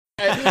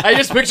I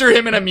just picture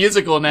him in a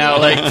musical now,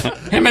 like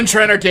him and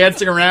Trent are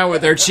dancing around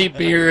with their cheap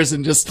beers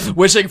and just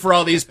wishing for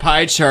all these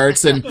pie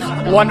charts and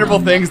wonderful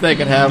things they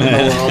could have in the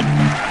world.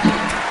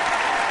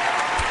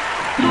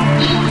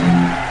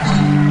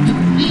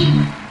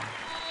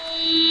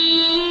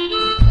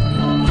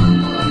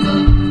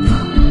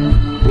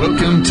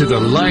 Welcome to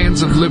the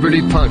Lions of Liberty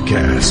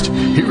podcast.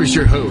 Here is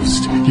your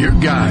host, your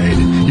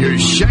guide, your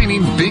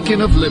shining beacon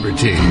of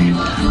liberty,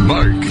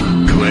 Marc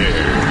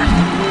Claire.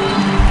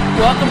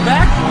 Welcome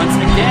back once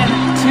again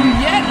to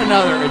yet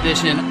another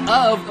edition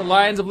of the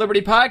Lions of Liberty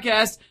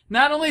podcast.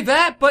 Not only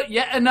that, but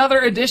yet another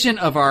edition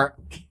of our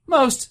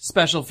most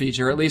special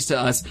feature, at least to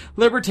us,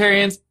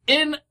 Libertarians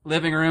in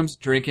living rooms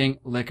drinking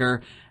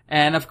liquor.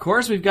 And of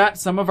course, we've got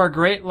some of our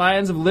great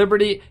Lions of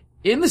Liberty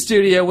in the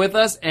studio with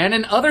us and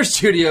in other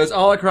studios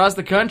all across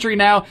the country.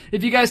 Now,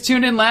 if you guys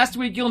tuned in last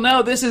week, you'll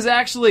know this is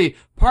actually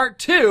part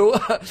 2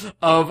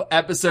 of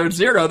episode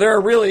 0.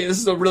 This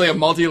is really a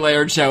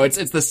multi-layered show.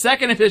 It's the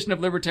second edition of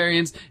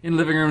Libertarians in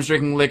Living Rooms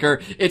Drinking Liquor.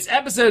 It's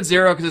episode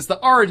 0 because it's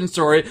the origin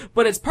story,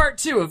 but it's part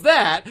 2 of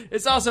that.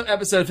 It's also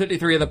episode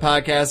 53 of the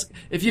podcast.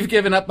 If you've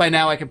given up by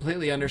now, I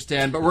completely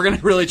understand, but we're going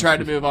to really try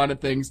to move on to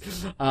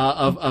things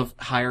of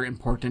higher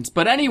importance.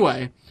 But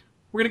anyway,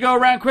 we're going to go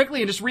around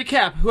quickly and just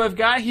recap who I've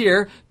got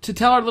here to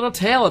tell our little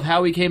tale of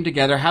how we came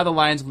together, how the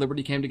Lions of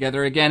Liberty came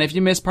together. Again, if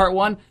you missed part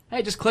 1,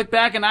 hey, just click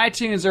back in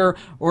iTunes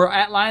or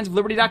at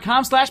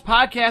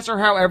lionsofliberty.com/podcast or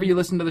however you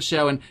listen to the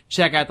show and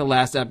check out the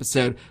last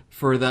episode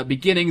for the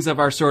beginnings of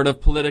our sort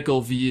of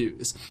political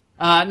views.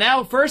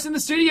 Now, first in the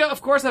studio,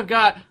 of course, I've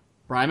got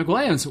Brian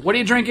McWilliams. What are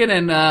you drinking?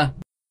 And,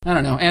 I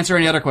don't know. Answer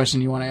any other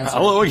question you want to answer.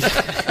 Hello again.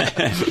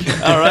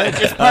 All right.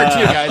 It's part 2,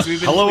 guys.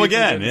 Hello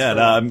again. Yeah,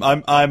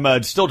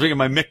 I'm still drinking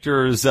my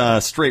Michter's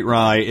straight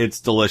rye. It's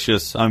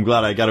delicious. I'm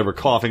glad I got over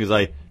coughing as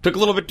I took a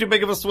little bit too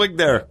big of a swig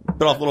there.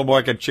 Bit off a little more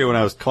I could chew when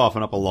I was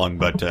coughing up a lung,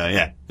 but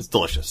yeah, it's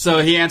delicious. So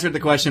he answered the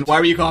question, why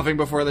were you coughing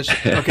before the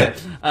show? Okay.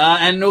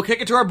 And we'll kick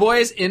it to our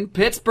boys in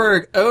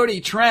Pittsburgh.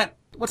 Odie, Trent,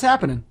 what's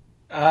happening?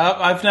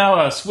 I've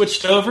now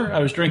switched over. I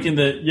was drinking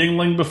the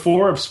Yingling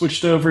before. I've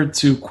switched over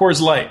to Coors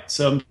Light,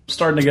 so I'm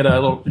starting to get a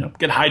little,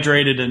 get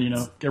hydrated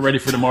and get ready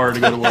for tomorrow to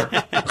go to work.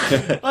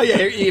 Oh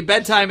yeah, your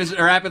bedtime is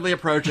rapidly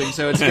approaching,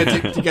 so it's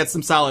good to get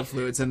some solid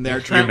fluids in there.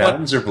 Trent, your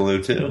mountains are blue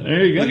too.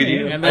 There you go. Look at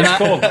you. And then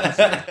cold.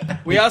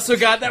 We also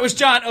got that was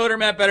John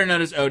Odermatt, better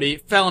known as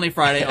Odie, Felony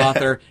Friday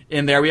author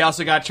in there. We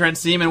also got Trent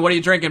Seaman. What are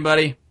you drinking,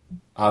 buddy?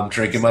 I'm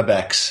drinking my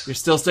Becks. You're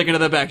still sticking to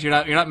the Becks. You're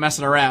not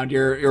messing around.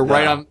 You're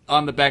right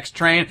on the Becks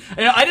train.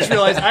 I just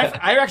realized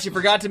I actually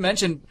forgot to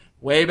mention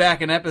way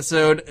back in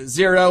episode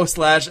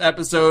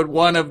 0/episode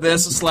 1 of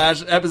this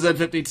 /episode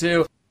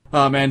 52.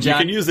 Oh man, John.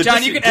 You can use the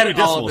you can edit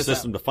all of this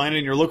system to find it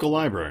in your local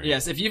library.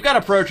 Yes, if you've got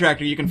a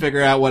protractor, you can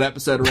figure out what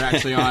episode we're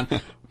actually on.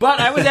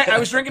 But I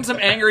was drinking some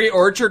Angry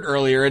Orchard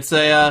earlier. It's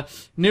a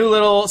new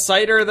little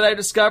cider that I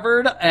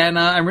discovered, and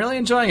I'm really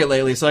enjoying it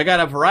lately. So I got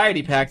a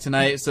variety pack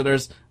tonight. So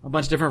there's a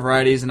bunch of different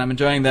varieties, and I'm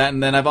enjoying that.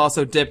 And then I've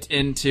also dipped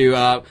into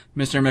Mr.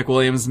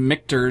 McWilliams'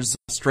 Michter's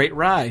straight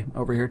rye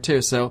over here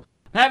too. So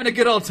I'm having a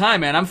good old time,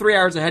 man. I'm 3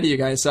 hours ahead of you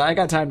guys, so I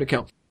got time to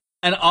kill.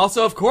 And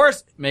also, of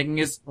course, making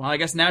his, I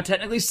guess now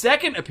technically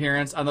second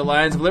appearance on the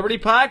Lions of Liberty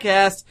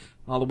podcast,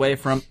 all the way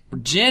from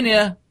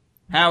Virginia,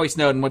 Howie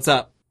Snowdon. What's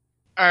up?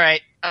 All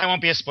right. I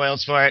won't be a spoiled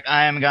sport.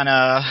 I am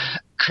gonna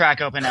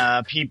crack open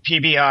a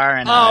PBR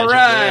and all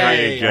right.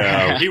 There you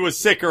go. He was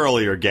sick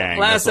earlier, gang.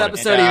 Last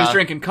episode, he was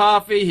drinking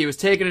coffee. He was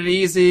taking it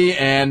easy,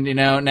 and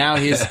now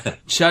he's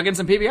chugging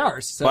some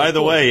PBRs. So by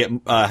the way,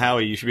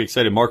 Howie, you should be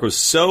excited. Marc was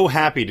so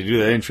happy to do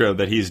that intro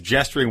that he's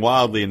gesturing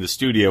wildly in the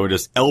studio and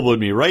just elbowed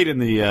me right in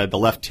the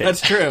left tit.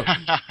 That's true.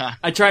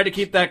 I tried to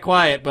keep that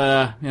quiet,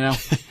 but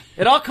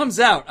it all comes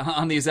out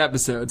on these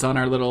episodes, on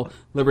our little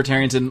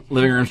Libertarians in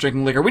Living Rooms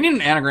Drinking Liquor. We need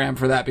an anagram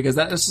for that because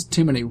that's just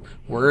too many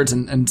words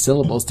and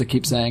syllables to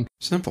keep saying.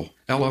 Simple.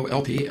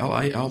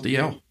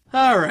 LOLP-LILDL.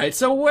 All right,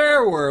 so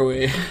where were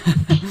we?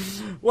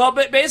 Well,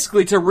 but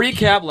basically, to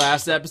recap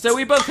last episode,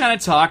 we both kind of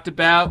talked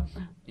about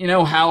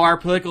how our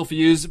political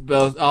views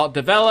both all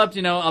developed.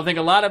 I think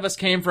a lot of us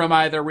came from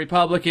either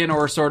Republican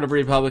or sort of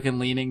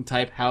Republican-leaning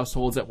type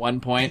households at one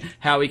point.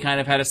 How we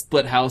kind of had a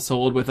split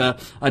household with a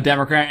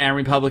Democrat and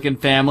Republican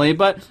family.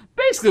 But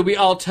basically, we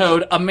all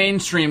towed a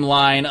mainstream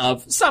line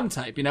of some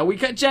type. We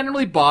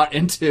generally bought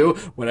into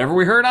whatever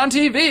we heard on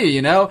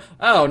TV.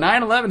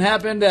 9/11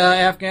 happened,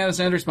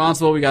 Afghanistan's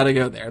responsible, we gotta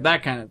go there.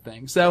 That kind of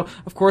thing. So,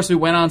 of course, we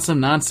went on some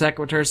non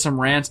sequiturs, some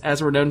rants,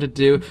 as we're known to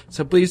do.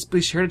 So please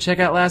be sure to check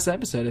out last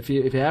episode if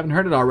you haven't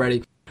heard it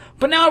already.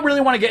 But now I really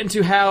want to get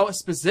into how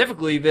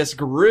specifically this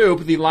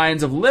group, the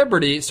Lions of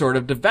Liberty, sort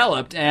of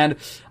developed. And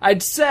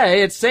I'd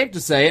say, it's safe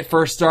to say, it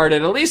first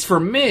started, at least for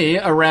me,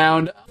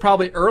 around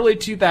probably early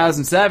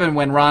 2007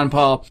 when Ron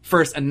Paul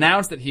first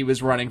announced that he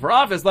was running for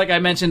office. Like I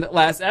mentioned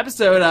last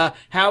episode,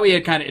 Howie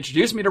had kind of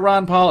introduced me to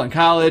Ron Paul in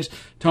college,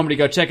 told me to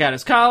go check out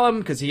his column,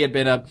 because he had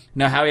been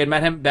Howie had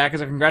met him back as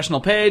a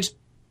congressional page.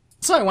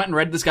 So I went and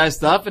read this guy's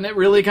stuff, and it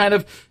really kind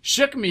of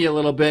shook me a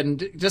little bit,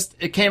 and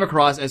it came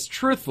across as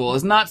truthful,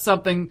 as not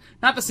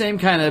the same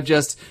kind of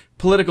just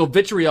political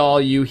vitriol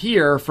you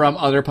hear from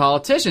other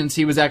politicians.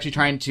 He was actually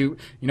trying to,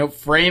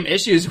 frame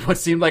issues in what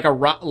seemed like a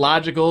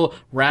logical,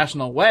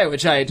 rational way,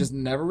 which I had just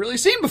never really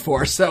seen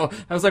before. So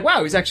I was like,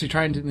 wow, he's actually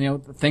trying to,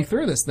 think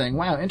through this thing.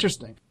 Wow,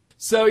 interesting.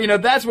 So,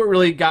 that's what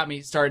really got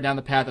me started down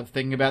the path of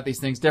thinking about these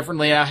things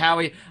differently.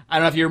 Howie, I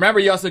don't know if you remember,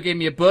 you also gave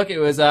me a book. It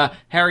was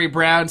Harry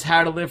Brown's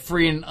How to Live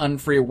Free in an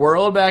Unfree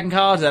World back in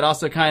college. That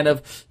also kind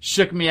of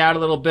shook me out a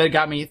little bit,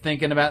 got me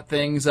thinking about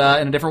things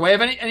in a different way.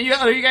 Have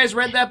you guys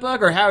read that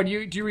book? Or how do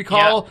you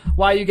recall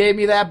why you gave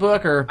me that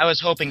book? Or I was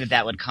hoping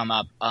that would come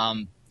up.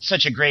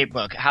 Such a great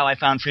book, How I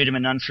Found Freedom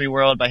in an Unfree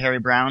World by Harry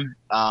Brown.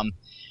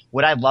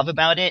 What I love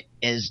about it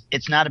is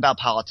it's not about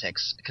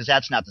politics, because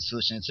that's not the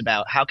solution. It's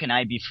about how can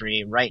I be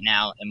free right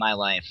now in my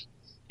life.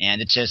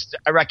 And it's just,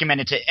 I recommend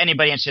it to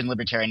anybody interested in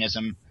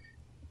libertarianism.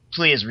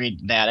 Please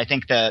read that. I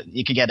think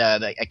you could get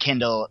a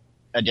Kindle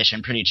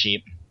edition pretty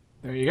cheap.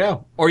 There you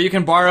go. Or you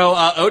can borrow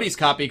Odie's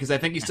copy, because I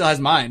think he still has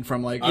mine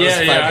from I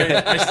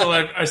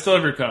still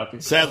have your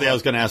copy. Sadly, I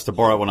was going to ask to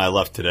borrow it when I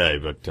left today,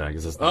 but I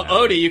guess it's not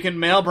Odie, you can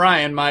mail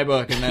Brian my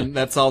book, and then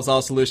that solves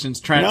all solutions.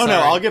 Trent, No,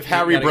 I'll give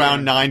Harry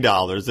Brown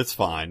 $9. It's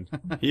fine.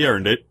 He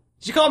earned it.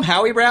 Did you call him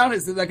Howie Brown?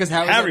 Is that because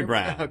Harry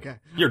Brown. Okay.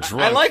 You're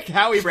drunk. I like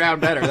Howie Brown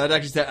better. That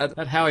actually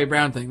that Howie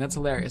Brown thing. That's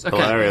hilarious. Okay.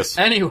 Hilarious.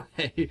 Anyway,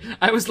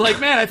 I was like,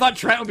 man, I thought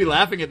Trent would be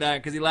laughing at that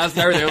because he laughs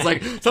at everything. I was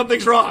like,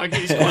 something's wrong.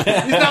 He's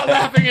not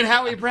laughing at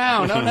Howie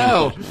Brown. Oh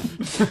no.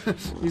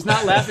 He's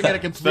not laughing at a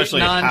complete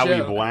Especially non-joke.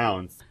 Howie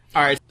Brown.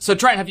 All right. So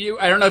Trent,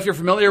 I don't know if you're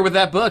familiar with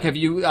that book. Have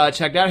you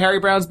checked out Harry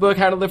Brown's book,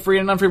 How to Live Free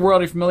in an Unfree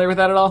World? Are you familiar with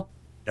that at all?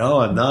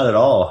 No, I'm not at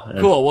all.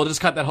 Cool. We'll just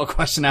cut that whole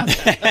question out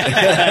there.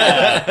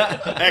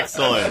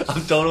 Excellent.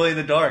 I'm totally in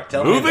the dark.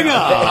 Tell Moving me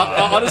on.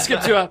 I'll just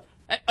skip to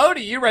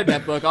Odie, you read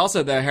that book,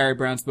 also the Harry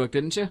Brown's book,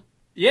 didn't you?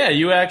 Yeah,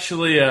 you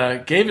actually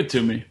gave it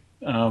to me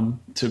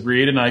to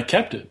read, and I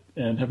kept it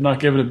and have not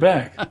given it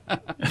back.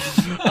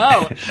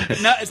 Oh,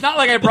 no, it's not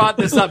like I brought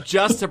this up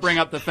just to bring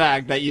up the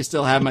fact that you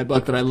still have my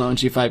book that I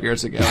loaned you 5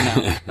 years ago.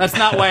 No, that's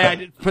not why I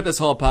did put this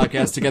whole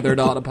podcast together at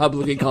all, to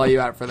publicly call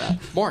you out for that.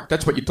 Mark,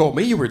 that's what you told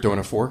me you were doing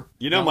it for.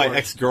 My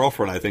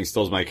ex-girlfriend, I think,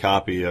 still has my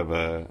copy of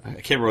I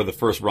can't remember the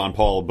first Ron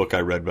Paul book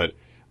I read, but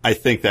I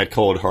think that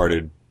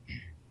cold-hearted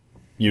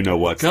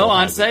you-know-what. Go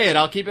on, say it.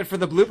 I'll keep it for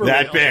the blooper reel.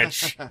 That bitch.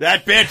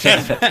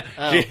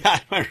 She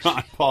had my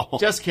Ron Paul.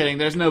 Just kidding.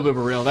 There's no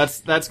blooper reel. That's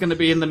going to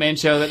be in the main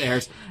show that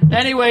airs.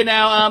 Anyway,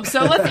 now,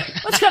 so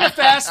let's kind of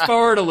fast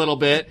forward a little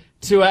bit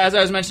to, as I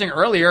was mentioning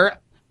earlier,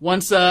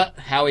 once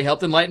Howie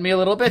helped enlighten me a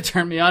little bit,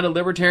 turned me on to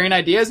libertarian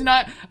ideas,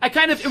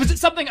 it was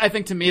something I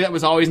think to me that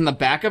was always in the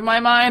back of my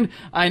mind.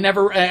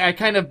 I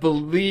kind of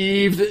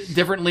believed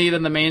differently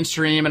than the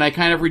mainstream, and I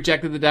kind of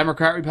rejected the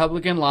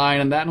Democrat-Republican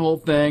line and that whole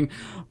thing.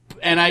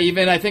 And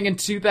I think in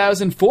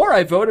 2004,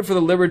 I voted for the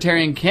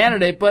Libertarian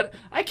candidate, but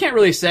I can't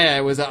really say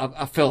I was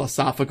a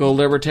philosophical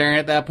Libertarian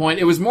at that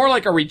point. It was more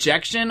like a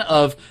rejection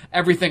of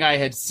everything I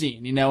had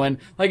seen, and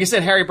like I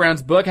said, Harry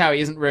Brown's book, how he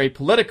isn't very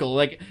political,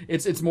 like,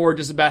 it's more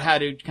just about how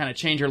to kind of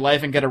change your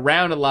life and get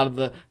around a lot of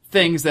the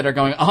things that are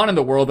going on in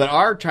the world that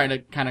are trying to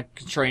kind of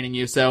constraining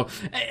you. So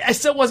I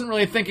still wasn't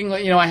really thinking,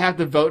 I have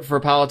to vote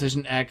for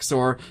politician X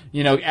or,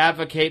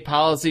 advocate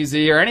policy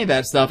Z or any of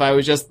that stuff. I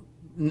was just,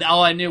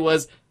 all I knew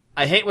was,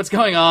 I hate what's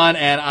going on,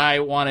 and I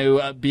want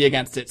to be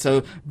against it.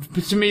 So,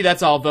 to me,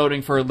 that's all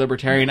voting for a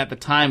libertarian at the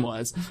time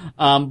was.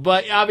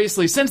 But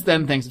obviously, since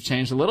then, things have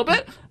changed a little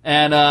bit.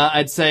 And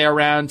I'd say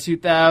around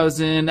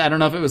 2000, I don't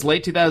know if it was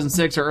late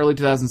 2006 or early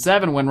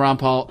 2007, when Ron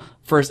Paul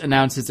first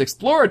announced his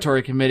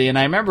exploratory committee. And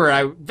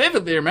I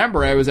vividly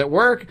remember I was at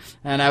work,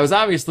 and I was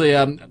obviously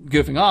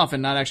goofing off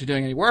and not actually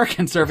doing any work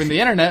and surfing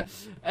the internet.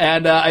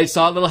 And I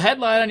saw a little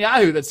headline on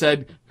Yahoo that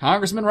said,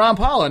 Congressman Ron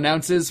Paul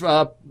announces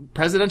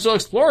presidential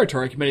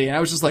exploratory committee. And I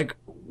was just like,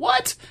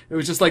 what? It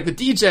was just like the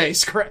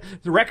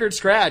the record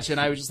scratch. And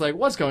I was just like,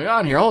 what's going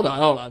on here? Hold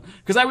on.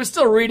 Because I was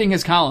still reading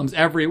his columns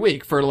every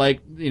week for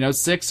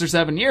 6 or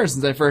 7 years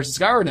since I first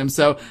discovered him.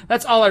 So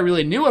that's all I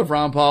really knew of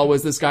Ron Paul,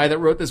 was this guy that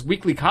wrote this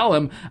weekly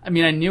column. I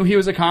mean, I knew he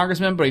was a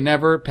congressman, but he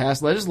never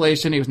passed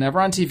legislation. He was never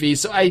on TV.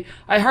 So I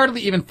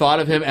hardly even thought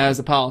of him as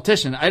a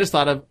politician. I just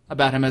thought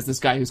about him as this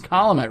guy whose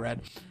column I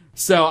read.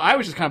 So I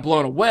was just kind of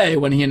blown away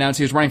when he announced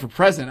he was running for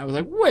president. I was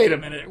like, wait a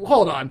minute,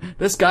 hold on.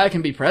 This guy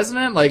can be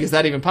president? Like, is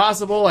that even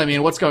possible? I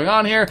mean, what's going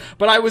on here?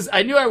 But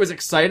I knew I was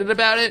excited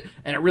about it,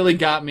 and it really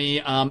got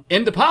me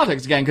into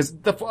politics again, because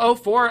the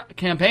 2004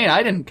 campaign,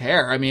 I didn't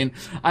care. I mean,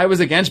 I was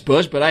against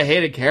Bush, but I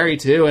hated Kerry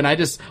too, and I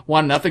just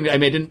wanted nothing.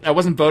 I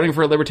wasn't voting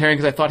for a libertarian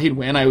because I thought he'd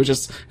win. I was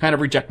just kind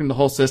of rejecting the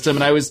whole system,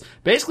 and I was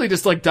basically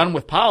just done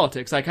with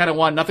politics. I kind of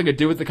wanted nothing to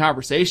do with the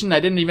conversation. I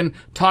didn't even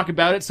talk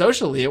about it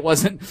socially. It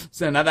wasn't,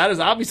 so now that has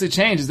obviously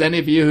changed, as any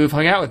of you who've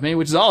hung out with me,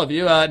 which is all of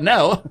you,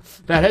 know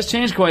that has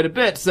changed quite a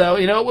bit. So,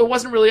 it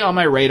wasn't really on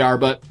my radar,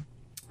 but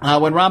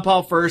When Ron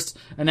Paul first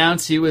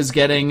announced he was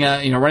getting,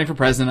 running for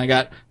president, I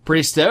got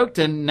pretty stoked.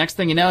 And next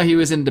thing you know, he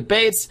was in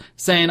debates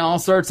saying all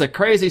sorts of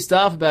crazy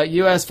stuff about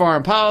U.S.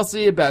 foreign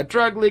policy, about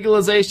drug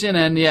legalization.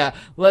 And yeah,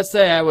 let's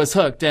say I was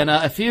hooked. And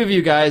a few of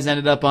you guys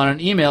ended up on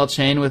an email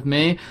chain with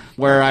me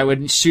where I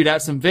would shoot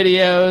out some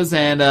videos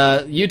and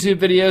YouTube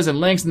videos and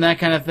links and that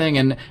kind of thing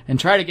and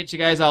try to get you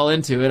guys all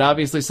into it.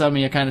 Obviously, some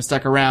of you kind of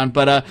stuck around,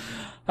 but I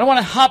don't want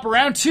to hop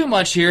around too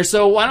much here,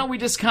 so why don't we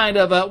just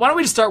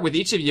start with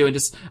each of you and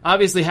just,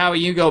 obviously, Howie,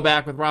 you go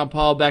back with Ron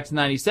Paul back to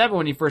 97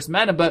 when you first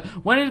met him, but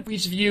when did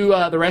each of you,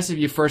 the rest of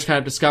you, first kind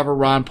of discover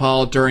Ron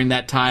Paul during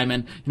that time,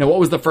 and, what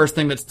was the first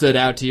thing that stood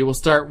out to you? We'll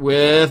start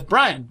with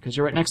Brian, because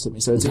you're right next to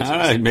me, so it's easy.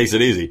 It makes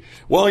it easy.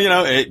 Well,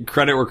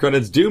 credit where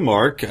credit's due,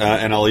 Mark,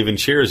 and I'll even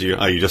cheers you.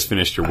 Oh, you just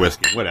finished your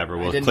whiskey. Whatever,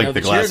 we'll clink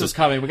the glasses. Cheers was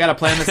coming. We gotta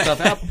plan this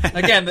stuff out.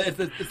 Again,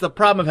 it's the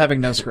problem of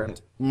having no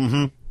script.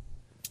 Mm-hmm.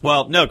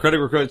 Well, no, credit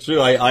where credit's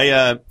due.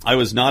 I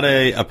was not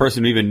a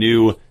person who even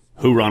knew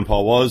who Ron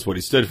Paul was, what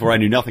he stood for. I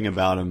knew nothing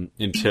about him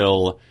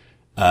until,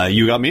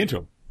 you got me into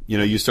him.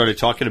 You started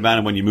talking about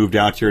him when you moved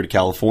out here to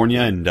California.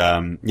 And,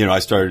 I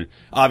started,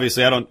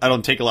 obviously I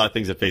don't take a lot of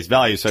things at face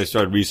value. So I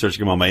started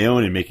researching him on my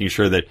own and making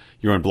sure that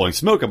you weren't blowing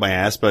smoke up my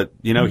ass. But,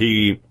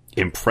 he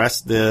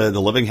impressed the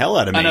living hell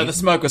out of me. I know the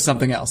smoke was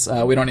something else.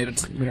 We don't need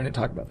to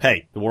talk about that.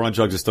 Hey, the war on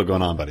drugs is still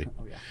going on, buddy.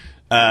 Oh, yeah.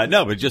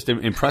 No, but just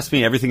impressed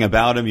me, everything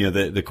about him,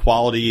 the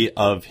quality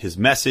of his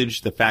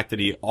message, the fact that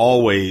he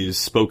always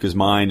spoke his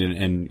mind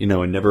and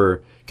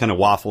never kind of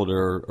waffled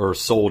or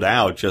sold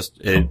out.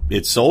 Just,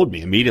 it sold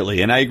me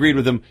immediately. And I agreed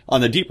with him on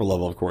the deeper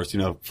level, of course,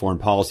 foreign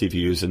policy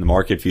views and the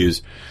market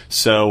views.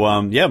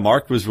 So,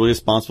 Marc was really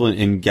responsible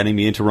in getting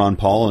me into Ron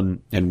Paul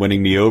and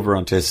winning me over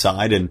onto his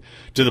side. And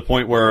to the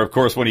point where, of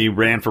course, when he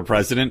ran for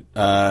president,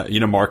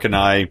 Marc and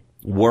I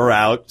were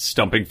out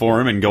stumping for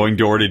him and going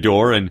door to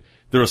door, and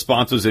the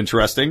response was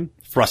interesting,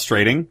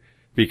 frustrating,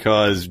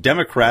 because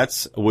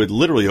Democrats would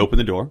literally open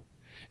the door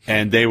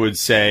and they would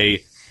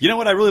say, you know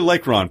what, I really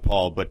like Ron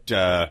Paul, but,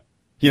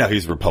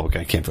 he's a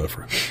Republican. I can't vote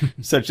for him.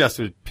 So it just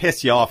would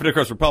piss you off. And of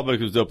course,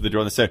 Republicans would open the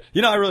door and they said,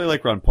 I really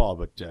like Ron Paul,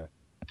 but,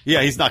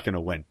 he's not going to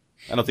win.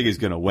 I don't think he's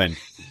going to win.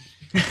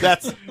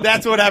 That's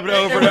what happened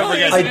over and over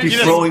again. I'd be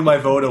throwing my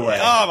vote away.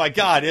 Oh my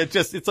God.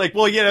 It's like,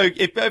 well,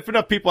 if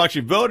enough people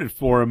actually voted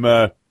for him,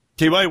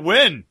 he might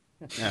win.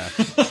 Yeah.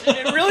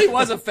 It really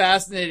was a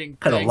fascinating thing.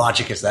 What kind of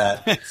logic is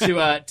that?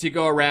 to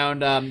go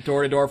around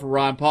door to door for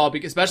Ron Paul,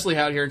 because, especially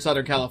out here in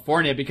Southern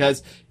California,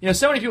 because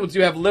so many people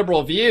do have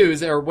liberal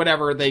views or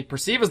whatever they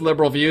perceive as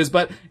liberal views,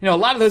 but a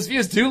lot of those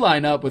views do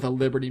line up with a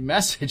liberty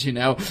message.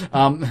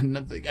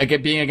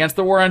 Being against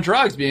the war on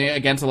drugs, being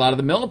against a lot of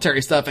the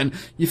military stuff, and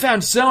you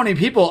found so many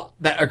people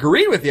that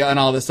agreed with you on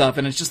all this stuff,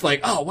 and it's just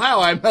like, oh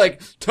wow, I'm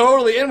like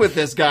totally in with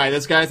this guy.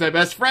 This guy's my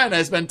best friend.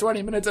 I spent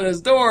 20 minutes at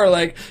his door,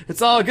 like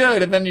it's all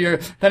good, and then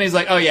he's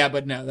like, oh yeah,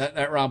 but no,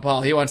 that Ron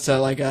Paul, he wants to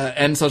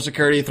end Social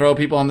Security, throw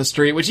people on the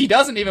street, which he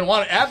doesn't even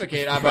want to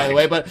advocate on, by the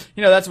way, but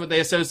that's what they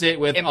associate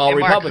with all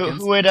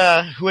Republicans. Marc,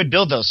 who would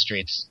build those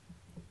streets?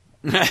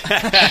 The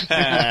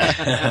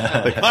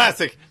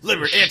classic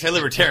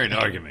anti-libertarian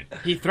argument.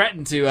 He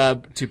threatened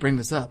to bring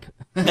this up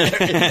in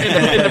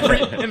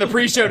the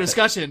pre-show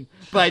discussion,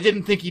 but I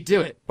didn't think he'd do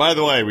it. By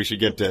the way, we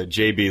should get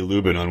JB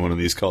Lubin on one of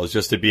these calls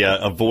just to be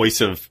a voice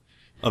of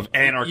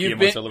anarchy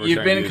amongst the libertarian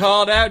You've been youth.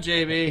 called out,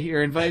 JB.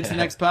 You're invited to the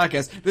next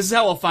podcast. This is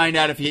how we'll find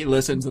out if he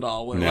listens at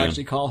all. We'll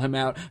actually call him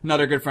out.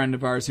 Another good friend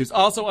of ours who's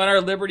also on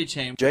our Liberty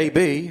Chain.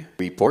 JB,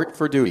 report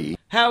for duty.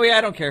 Howie,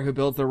 I don't care who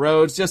builds the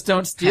roads. Just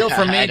don't steal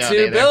from me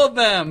to build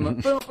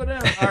them. All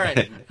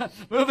right.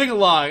 Moving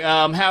along.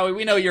 Howie,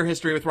 we know your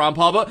history with Ron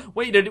Paul, but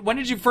when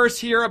did you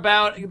first hear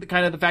about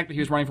kind of the fact that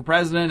he was running for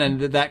president, and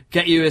did that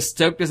get you as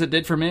stoked as it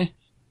did for me?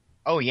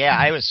 Oh, yeah.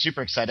 I was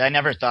super excited. I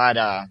never thought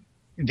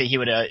that he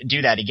would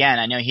do that again.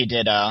 I know he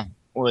did,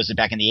 what was it,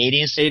 back in the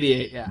 80s?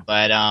 88, yeah.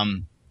 But, I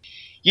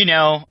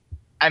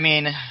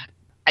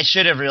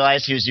should have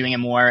realized he was doing it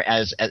more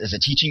as a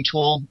teaching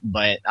tool,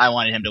 but I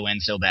wanted him to win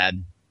so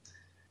bad.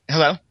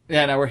 Hello?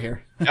 Yeah, no, we're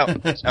here. Oh,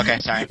 okay,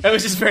 sorry. That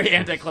was just very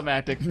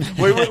anticlimactic.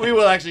 We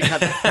will actually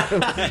cut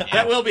that.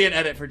 That will be an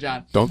edit for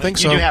John. Don't think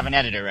so. You do have an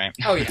editor, right?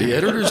 Oh, yeah. The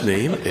editor's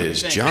name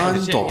is John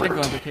Didn't go on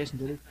Dorp. vacation,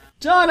 did he?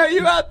 John, are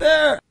you out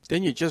there?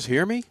 Didn't you just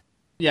hear me?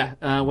 Yeah,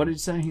 what did you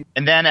say?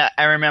 And then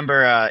I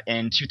remember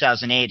in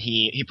 2008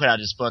 he put out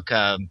his book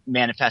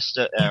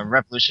Manifesto,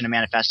 Revolution and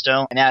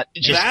Manifesto, and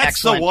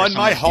that's the one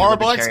my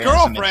horrible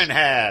ex-girlfriend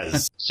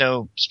has.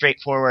 So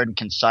straightforward and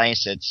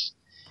concise. It's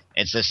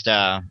just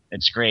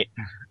it's great.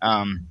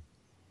 Brian,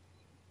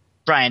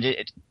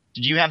 did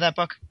you have that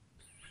book?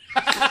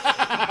 Well,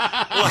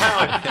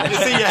 Howard, you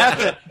see, you have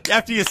to,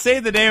 after you say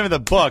the name of the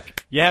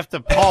book, you have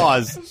to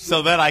pause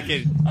so that I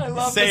can give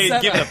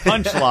the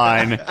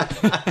punchline.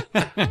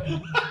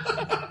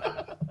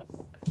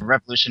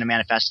 Revolution and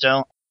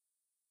Manifesto.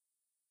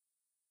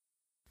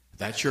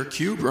 That's your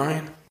cue,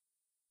 Brian.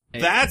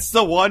 That's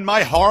the one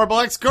my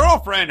horrible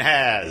ex-girlfriend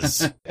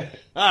has.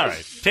 All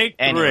right, take three.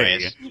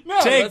 Anyways.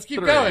 No, let's keep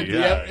going.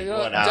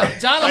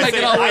 John will make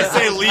it all work. I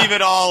say leave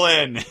it all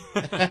in.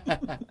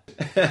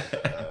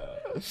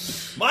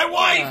 My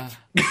wife!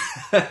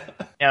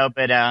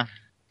 But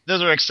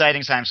those were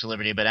exciting times for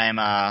Liberty, but I'm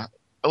a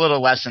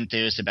little less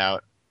enthused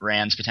about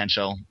Rand's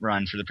potential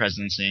run for the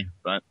presidency,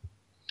 but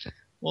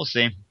we'll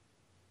see.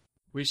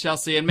 We shall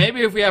see. And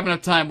maybe if we have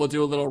enough time, we'll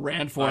do a little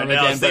Rand forum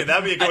again.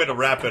 That'd be a good way to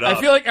wrap it up.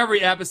 I feel like every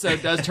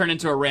episode does turn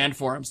into a Rand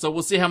forum, so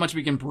we'll see how much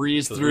we can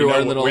breeze through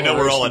our little... We know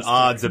we're all at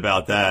odds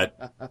about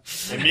that.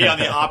 And me on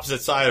the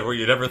opposite side of where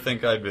you'd ever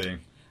think I'd be.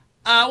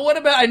 What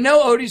about... I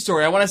know Odie's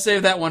story. I want to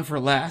save that one for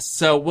last.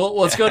 So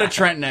let's go to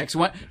Trent next.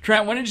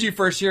 Trent, when did you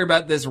first hear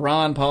about this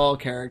Ron Paul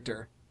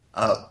character?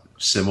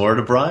 Similar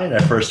to Brian, I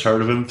first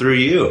heard of him through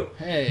you.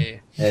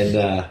 Hey.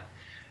 And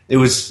it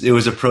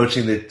was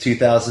approaching the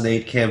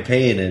 2008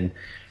 campaign, and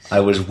I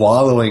was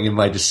wallowing in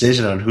my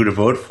decision on who to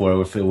vote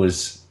for, if it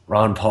was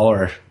Ron Paul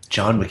or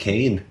John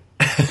McCain.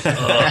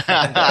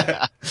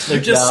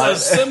 They're just so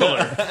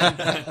similar.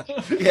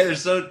 Yeah, they're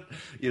so,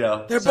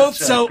 They're both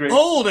so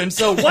old and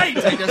so white.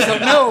 I just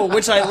don't know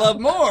which I love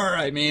more.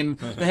 I mean,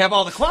 they have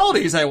all the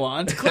qualities I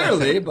want,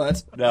 clearly,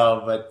 but...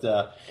 No, but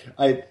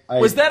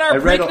was that our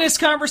Preakness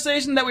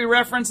conversation that we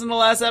referenced in the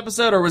last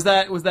episode, or was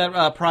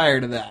that prior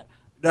to that?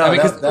 No, I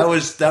mean,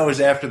 that was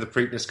after the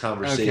Preakness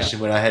conversation,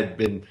 when I had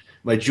been...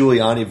 My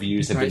Giuliani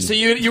views had been... So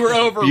you were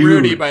over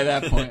Rudy by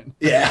that point.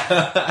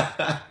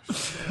 Yeah.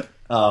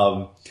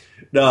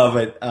 No,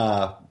 but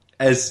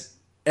as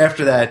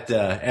after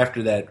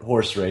that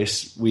horse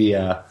race,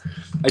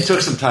 I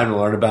took some time to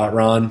learn about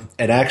Ron,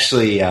 and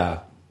actually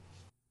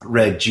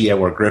read G.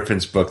 Edward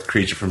Griffin's book, The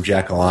Creature from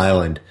Jekyll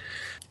Island,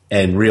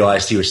 and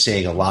realized he was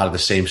saying a lot of the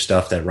same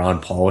stuff that Ron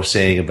Paul was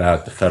saying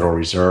about the Federal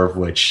Reserve,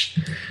 which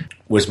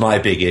was my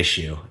big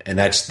issue. And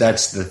that's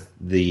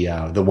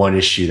the one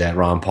issue that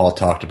Ron Paul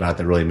talked about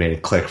that really made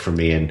it click for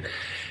me. And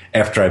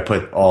after I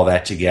put all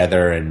that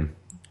together and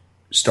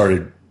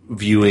started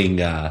viewing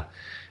the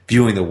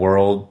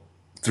world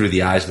through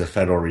the eyes of the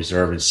Federal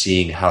Reserve and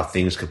seeing how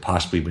things could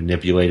possibly be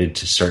manipulated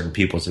to certain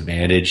people's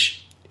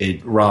advantage,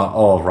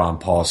 all of Ron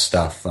Paul's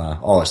stuff,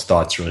 all his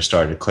thoughts really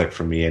started to click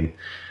for me, and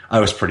I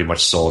was pretty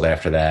much sold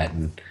after that,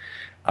 and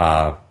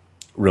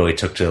really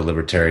took to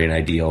libertarian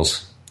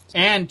ideals.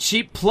 And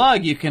cheap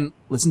plug, you can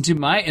listen to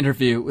my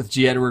interview with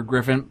G. Edward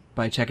Griffin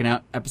by checking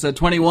out episode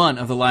 21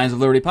 of the Lions of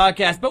Liberty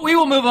podcast, but we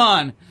will move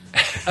on.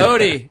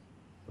 Odie,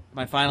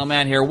 my final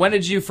man here, when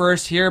did you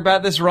first hear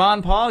about this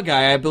Ron Paul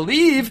guy? I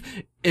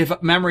believe,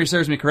 if memory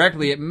serves me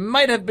correctly, it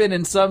might have been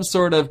in some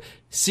sort of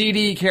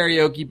CD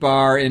karaoke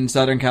bar in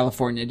Southern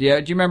California. Do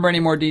you remember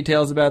any more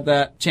details about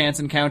that chance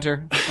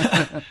encounter?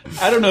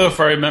 I don't know if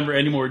I remember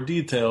any more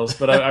details,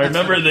 but I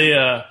remember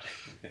the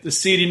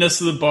seediness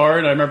of the bar,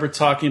 and I remember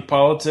talking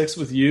politics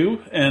with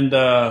you. And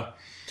at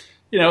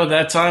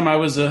that time I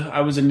was a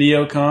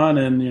neocon,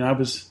 and I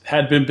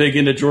had been big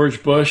into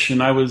George Bush,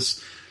 and I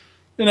was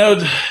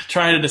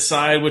trying to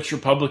decide which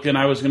Republican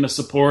I was going to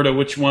support, or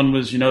which one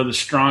was the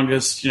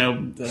strongest,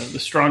 the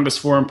strongest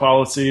foreign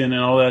policy and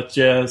all that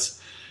jazz.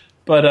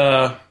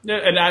 But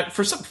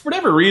for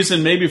whatever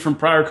reason, maybe from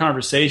prior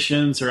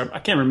conversations, or I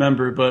can't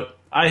remember, but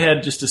I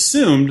had just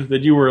assumed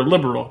that you were a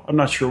liberal. I'm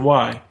not sure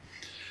why.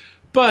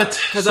 But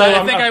because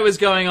I think I was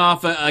going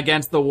off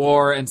against the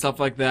war and stuff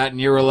like that,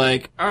 and you were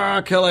like,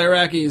 kill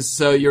Iraqis.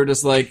 So you were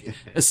just like,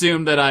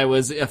 assumed that I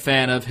was a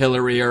fan of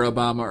Hillary or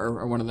Obama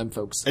or one of them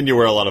folks. And you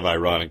wear a lot of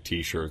ironic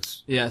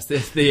T-shirts. Yes,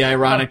 the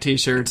ironic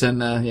T-shirts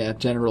and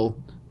general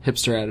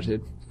hipster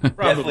attitude.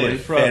 Probably a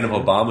fan of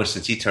Obama,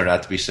 since he turned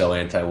out to be so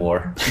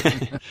anti-war.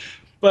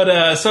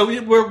 But so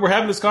we're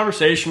having this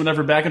conversation,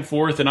 whenever back and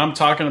forth, and I'm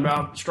talking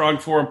about strong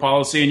foreign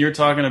policy, and you're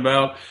talking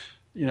about,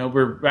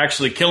 we're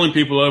actually killing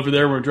people over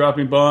there. We're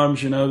dropping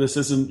bombs. This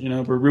isn't,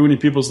 we're ruining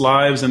people's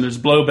lives, and there's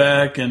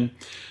blowback, and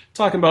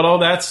talking about all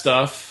that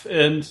stuff.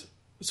 And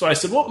so I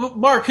said, well,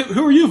 Mark,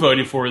 who are you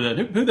voting for then?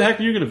 Who the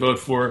heck are you going to vote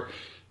for?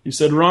 You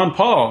said Ron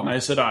Paul. And I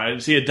said,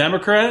 is he a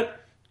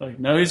Democrat? Like,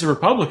 no, he's a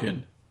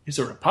Republican. He's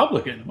a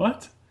Republican?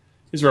 What?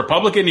 He's a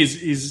Republican.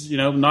 He's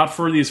not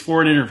for these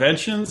foreign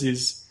interventions.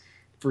 He's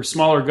for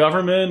smaller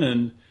government,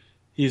 and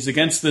he's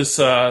against this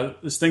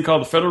thing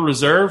called the Federal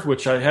Reserve,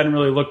 which I hadn't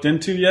really looked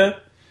into yet.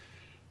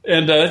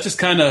 And that just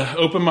kind of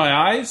opened my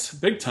eyes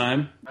big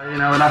time.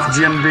 Enough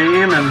Jim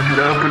Beam, and it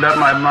opened up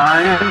my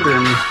mind.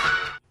 And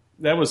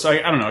that was, I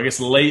don't know, I guess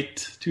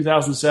late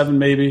 2007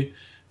 maybe.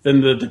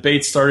 Then the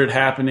debate started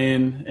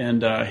happening,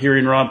 and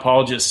hearing Ron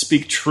Paul just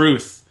speak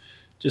truth,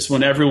 just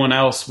when everyone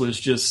else was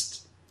just,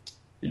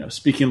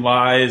 speaking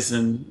lies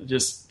and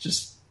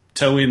just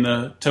towing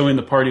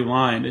the party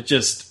line. It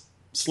just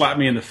slapped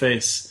me in the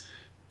face.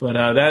 But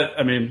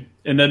the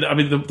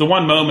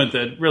one moment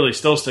that really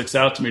still sticks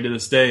out to me to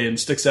this day, and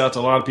sticks out to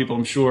a lot of people,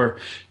 I'm sure,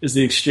 is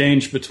the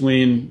exchange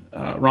between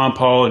Ron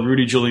Paul and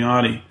Rudy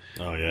Giuliani.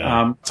 Oh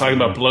yeah, talking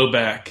about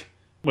blowback.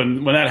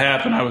 When that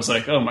happened, I was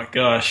like, oh my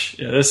gosh,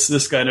 yeah,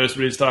 this guy knows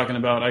what he's talking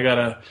about. I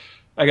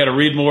gotta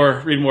read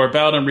more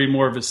about him, read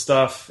more of his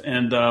stuff,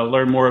 and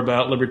learn more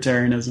about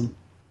libertarianism.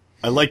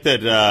 I like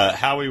that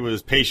Howie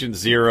was patient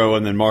zero,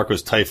 and then Marc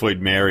was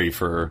typhoid Mary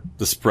for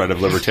the spread of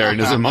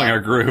libertarianism among our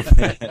group.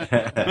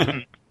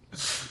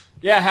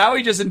 Yeah,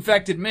 Howie just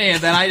infected me,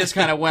 and then I just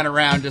kind of went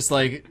around just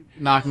like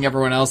knocking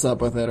everyone else up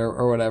with it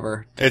or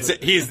whatever.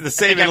 He's the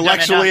same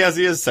intellectually as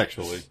he is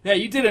sexually. Yeah,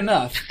 you did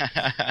enough.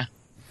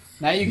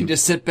 Now you can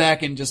just sit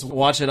back and just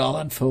watch it all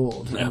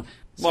unfold. Yeah.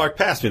 Mark,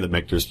 pass me the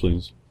Mictors,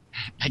 please.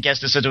 I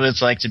guess this is what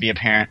it's like to be a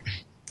parent.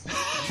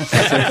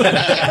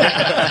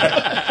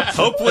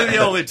 Hopefully the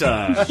only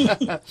time.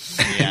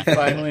 Yeah.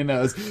 Finally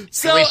knows.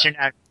 So, at least you're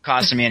not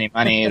costing me any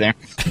money either.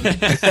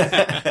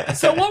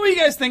 So what were you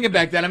guys thinking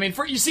back then? I mean,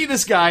 you see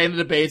this guy in the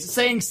debates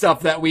saying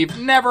stuff that we've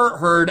never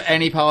heard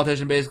any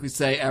politician basically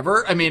say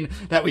ever. I mean,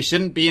 that we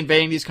shouldn't be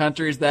invading these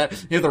countries, that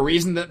the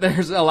reason that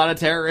there's a lot of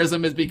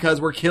terrorism is because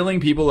we're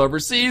killing people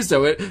overseas,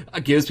 so it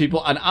gives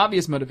people an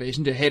obvious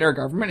motivation to hate our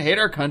government, hate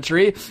our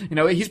country.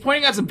 He's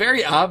pointing out some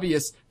very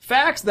obvious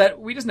facts that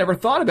we just never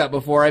thought about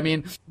before. I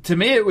mean, to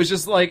me, it was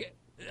just like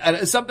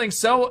something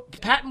so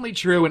patently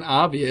true and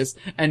obvious,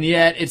 and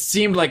yet it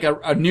seemed like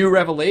a new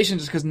revelation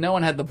just because no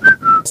one had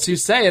the to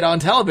say it on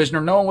television,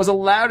 or no one was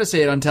allowed to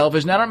say it on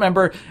television. I don't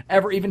remember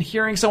ever even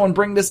hearing someone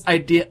bring this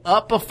idea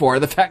up before.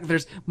 The fact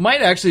that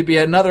might actually be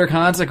another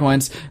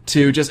consequence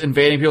to just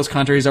invading people's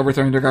countries,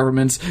 overthrowing their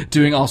governments,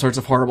 doing all sorts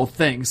of horrible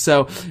things.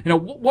 So,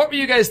 what were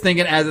you guys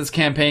thinking as this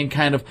campaign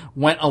kind of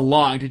went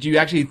along? Did you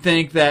actually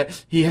think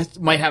that he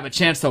might have a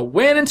chance to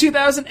win in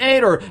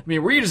 2008? Or,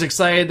 were you just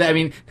excited that,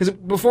 because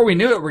before we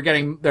knew it,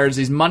 there's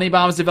these money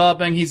bombs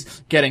developing.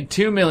 He's getting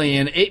 2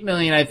 million, 8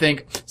 million, I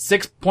think,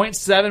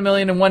 6.7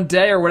 million in one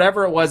day or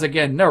whatever it was.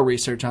 Again, no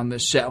research on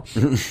this show.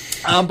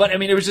 But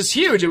it was just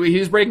huge. He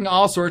was breaking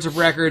all sorts of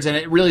records, and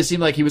it really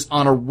seemed like he was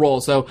on a roll.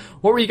 So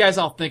what were you guys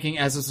all thinking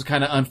as this was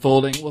kind of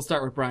unfolding? We'll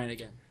start with Brian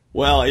again.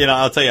 Well,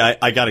 I'll tell you,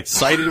 I got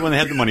excited when they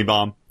had the money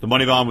bomb. The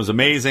money bomb was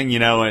amazing,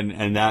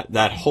 and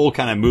that whole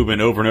kind of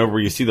movement over and over,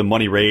 you see the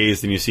money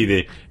raised and you see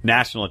the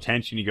national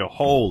attention, you go,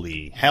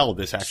 holy hell,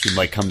 this actually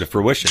might come to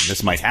fruition.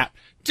 This might happen.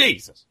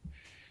 Jesus.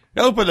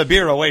 Open the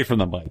beer away from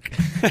the mic.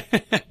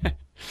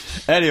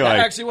 Anyway. That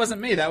actually wasn't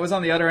me. That was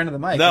on the other end of the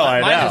mic. No,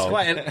 I Mine know. was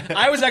quiet.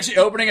 I was actually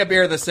opening a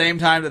beer at the same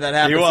time that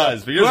happened. He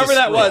was. So whoever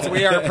that was,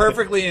 we are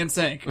perfectly in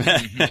sync.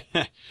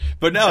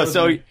 But no,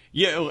 so,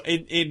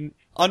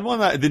 on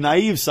the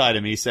naive side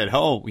of me said,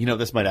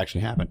 this might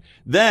actually happen.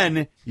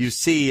 Then you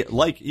see,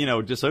 like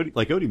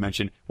Odie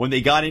mentioned, when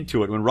they got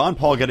into it, when Ron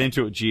Paul got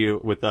into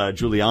it with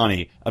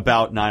Giuliani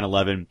about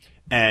 9/11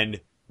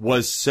 and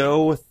was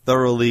so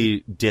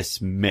thoroughly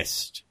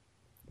dismissed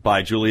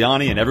by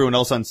Giuliani and everyone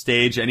else on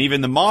stage, and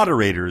even the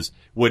moderators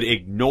would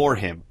ignore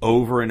him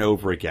over and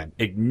over again.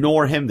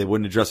 Ignore him. They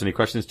wouldn't address any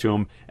questions to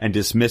him and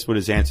dismiss what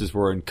his answers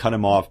were and cut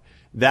him off.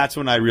 That's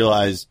when I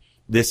realized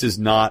this is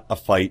not a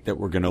fight that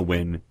we're going to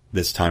win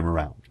this time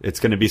around. It's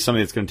going to be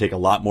something that's going to take a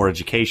lot more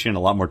education, a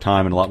lot more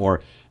time, and a lot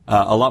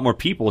more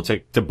people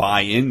to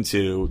buy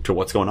into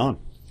what's going on.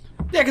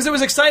 Yeah, because it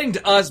was exciting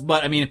to us,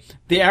 but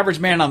the average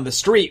man on the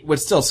street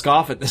would still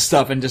scoff at this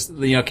stuff and just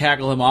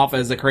cackle him off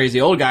as a crazy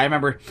old guy. I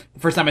remember the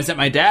first time I sent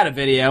my dad a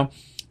video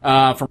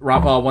from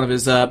Ron Paul, one of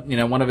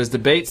his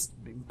debates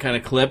kind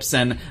of clips,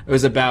 and it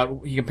was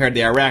about, he compared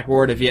the Iraq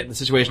War to the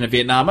situation in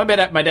Vietnam. My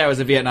dad was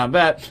a Vietnam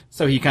vet,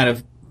 so he kind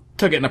of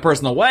took it in a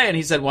personal way, and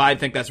he said, well, I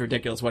think that's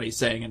ridiculous what he's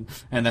saying,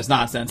 and that's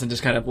nonsense, and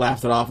just kind of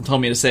laughed it off and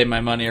told me to save my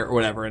money or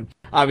whatever. And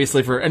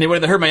obviously, for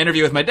anyone that heard my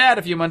interview with my dad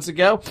a few months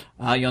ago,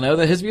 you'll know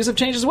that his views have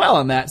changed as well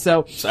on that.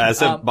 So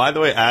by the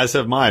way, as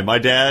have mine. My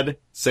dad,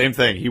 same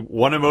thing. He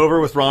won him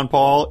over with Ron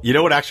Paul. You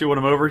know what actually won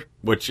him over?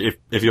 Which,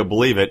 if you'll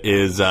believe it,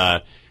 is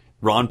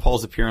Ron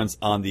Paul's appearance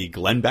on the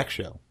Glenn Beck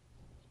show.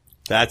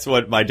 That's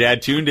what my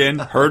dad tuned in,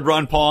 heard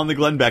Ron Paul on the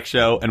Glenn Beck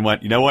show, and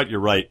went, you know what? You're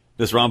right.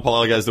 This Ron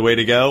Paul guy's the way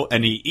to go.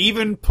 And he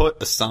even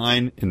put a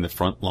sign in the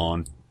front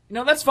lawn.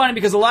 That's funny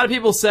because a lot of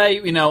people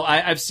say,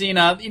 I've seen,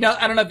 I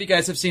don't know if you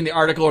guys have seen the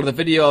article or the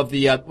video of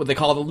the, what they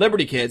call the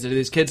Liberty kids. They're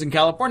these kids in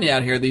California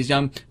out here, these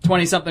young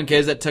 20-something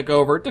kids that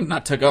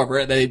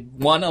they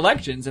won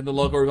elections in the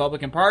local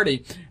Republican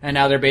Party, and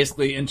now they're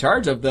basically in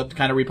charge of the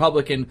kind of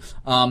Republican,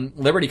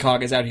 Liberty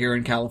caucus out here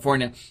in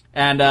California.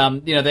 And,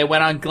 they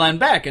went on Glenn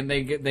Beck and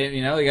they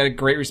got a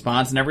great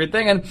response and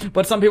everything.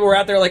 But some people were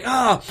out there like,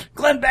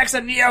 Glenn Beck's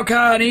a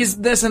neocon, he's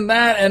this and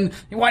that, and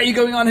why are you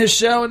going on his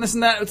show and this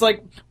and that? It's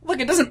like, look,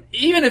 it doesn't,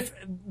 even if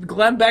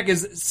Glenn Beck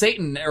is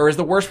Satan or is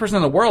the worst person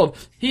in the world,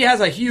 he has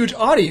a huge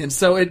audience,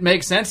 so it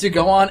makes sense to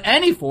go on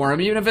any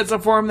forum, even if it's a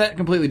forum that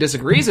completely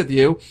disagrees with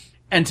you,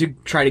 and to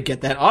try to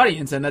get that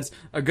audience. And that's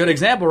a good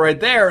example right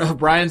there of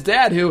Brian's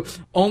dad, who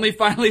only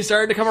finally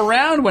started to come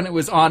around when it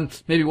was on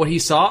maybe what he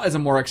saw as a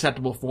more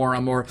acceptable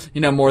forum, or,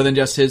 more than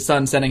just his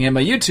son sending him a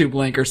YouTube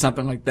link or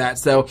something like that.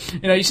 So,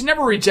 you should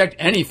never reject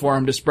any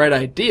forum to spread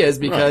ideas,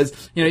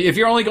 because, if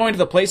you're only going to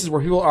the places where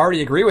people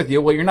already agree with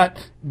you, well, you're not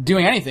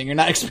doing anything. You're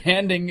not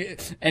expanding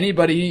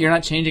anybody. You're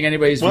not changing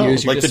anybody's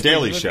views. Like the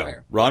Daily Show.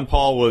 Ron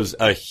Paul was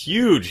a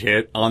huge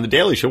hit on the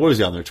Daily Show. What was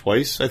he on there?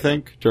 Twice, I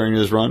think, during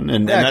his run?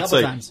 And that's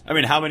like, times.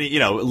 How many,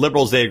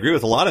 liberals, they agree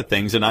with a lot of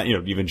things, and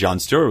even Jon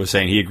Stewart was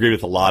saying he agreed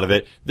with a lot of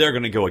it. They're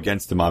going to go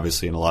against him,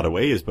 obviously, in a lot of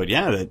ways, but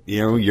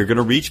you're going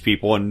to reach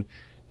people, and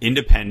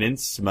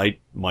independents might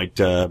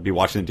be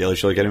watching the Daily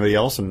Show like anybody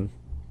else and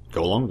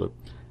go along with it.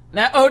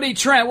 Now, Odie,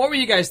 Trent, what were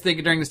you guys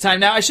thinking during this time?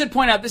 Now, I should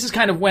point out, this is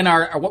kind of when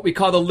our what we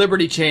call the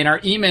Liberty Chain,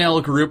 our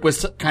email group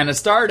was kind of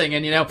starting.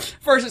 And,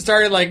 first it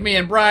started like me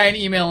and Brian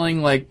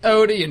emailing like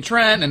Odie and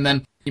Trent, and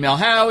then email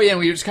Howie, and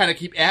we just kind of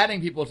keep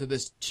adding people to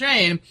this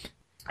chain.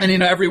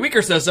 And, every week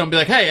or so, someone will be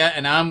like, hey,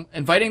 and I'm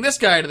inviting this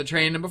guy to the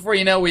train. And before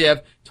you know, we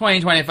have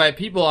 20, 25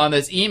 people on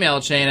this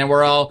email chain, and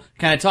we're all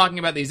kind of talking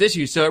about these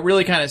issues. So it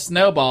really kind of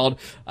snowballed.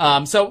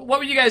 So what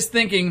were you guys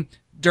thinking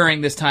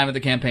during this time of the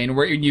campaign,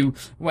 where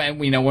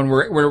when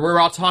we're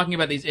all talking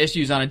about these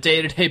issues on a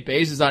day-to-day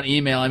basis on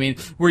email? I mean,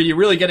 were you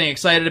really getting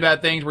excited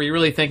about things? Were you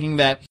really thinking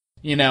that,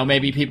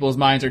 maybe people's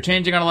minds are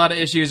changing on a lot of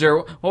issues,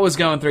 or what was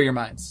going through your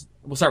minds?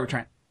 We'll start with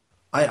Trent.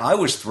 I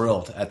was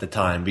thrilled at the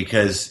time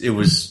because it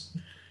was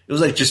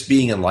like just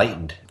being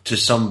enlightened to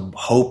some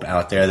hope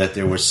out there that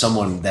there was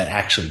someone that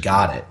actually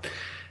got it.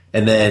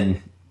 And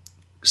then,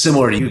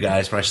 similar to you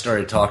guys, when I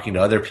started talking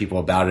to other people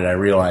about it, I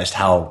realized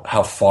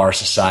how far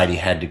society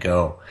had to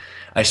go.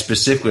 I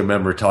specifically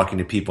remember talking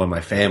to people in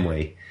my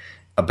family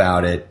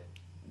about it,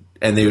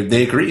 and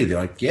they agreed. They're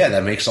like, yeah,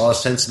 that makes all the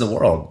sense in the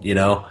world,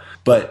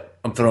 but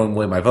I'm throwing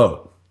away my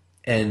vote.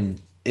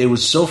 And it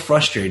was so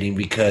frustrating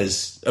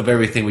because of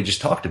everything we just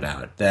talked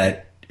about,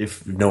 that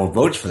if no one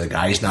votes for the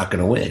guy, he's not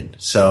going to win.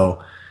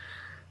 So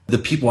the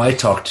people I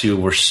talked to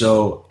were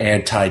so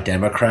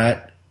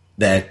anti-Democrat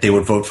that they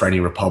would vote for any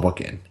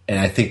Republican. And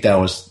I think that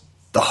was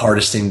the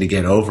hardest thing to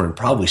get over, and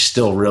probably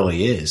still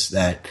really is,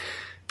 that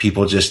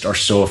people just are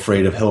so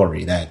afraid of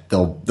Hillary that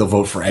they'll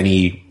vote for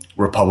any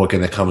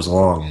Republican that comes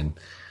along. And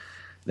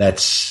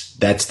that's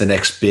the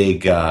next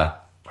big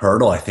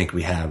hurdle I think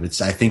we have.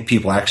 I think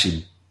people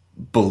actually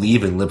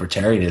believe in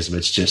libertarianism.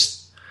 It's just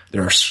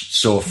they're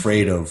so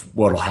afraid of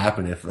what will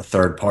happen if a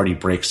third party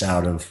breaks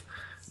out of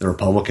the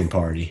Republican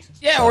Party.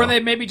 Yeah, so. Or they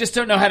maybe just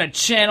don't know how to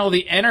channel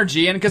the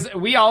energy. And because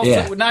we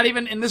also, not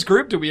even in this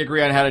group do we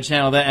agree on how to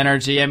channel that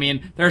energy. I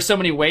mean, there are so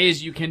many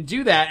ways you can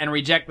do that and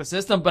reject the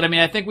system. But I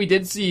mean, I think we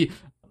did see,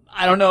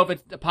 I don't know if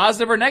it's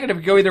positive or negative, it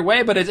could go either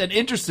way, but it's an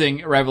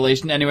interesting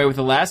revelation anyway with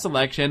the last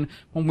election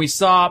when we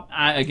saw,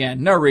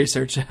 again, no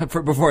research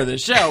before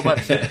this show,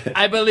 but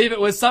I believe it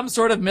was some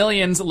sort of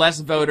millions less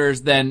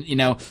voters than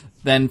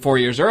 4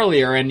 years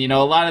earlier. And, a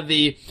lot of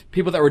the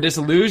people that were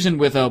disillusioned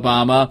with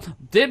Obama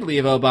did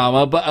leave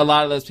Obama, but a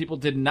lot of those people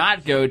did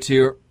not go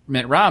to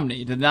Mitt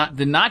Romney, did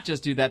not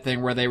just do that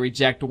thing where they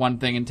reject one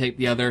thing and take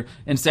the other.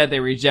 Instead,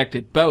 they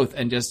rejected both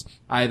and just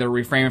either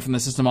refrain from the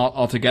system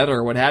altogether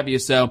or what have you.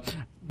 So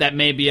that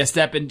may be a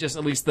step in just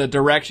at least the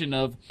direction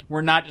of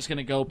we're not just going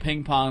to go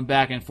ping pong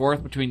back and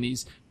forth between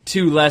these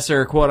two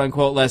lesser, quote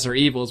unquote, lesser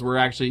evils. We're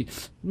actually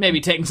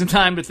maybe taking some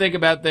time to think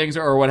about things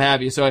or what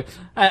have you. So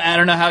I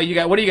don't know how you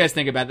guys, what do you guys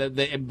think about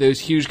those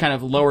huge kind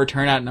of lower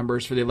turnout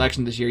numbers for the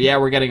election this year? Yeah,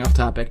 we're getting off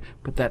topic,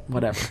 but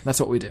whatever. That's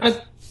what we do.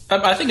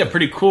 I think a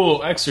pretty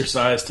cool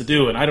exercise to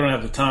do, and I don't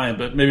have the time,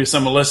 but maybe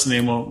someone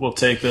listening will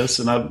take this,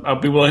 and I'll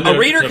be willing to... A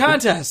reader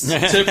contest.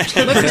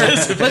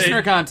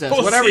 Listener contest.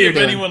 We'll whatever see you're if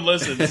doing. anyone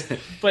listens.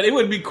 But it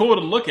would be cool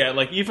to look at,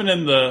 like even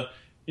in the,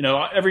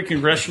 every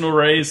congressional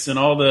race and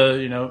all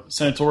the,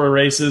 senatorial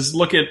races,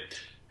 look at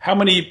how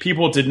many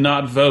people did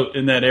not vote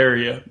in that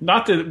area.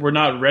 Not that we're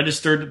not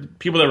registered,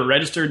 people that were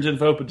registered and didn't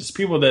vote, but just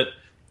people that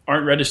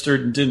aren't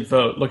registered and didn't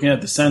vote. Looking at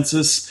the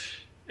census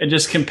and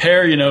just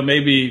compare,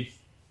 maybe...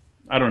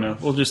 I don't know.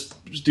 We'll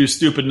just do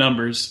stupid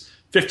numbers.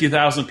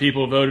 50,000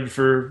 people voted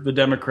for the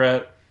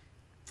Democrat,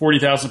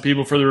 40,000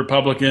 people for the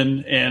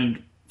Republican,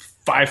 and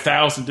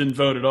 5,000 didn't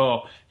vote at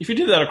all. If you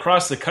did that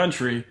across the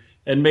country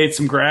and made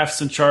some graphs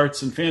and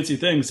charts and fancy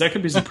things, that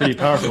could be some pretty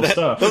powerful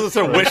stuff. Those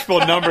are some wishful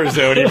numbers,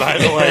 Odie, by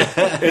the way.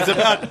 It's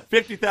about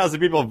 50,000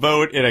 people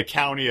vote in a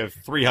county of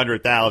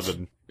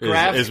 300,000.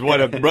 Is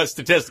what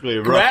statistically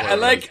a rough I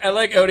like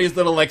Odie's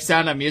little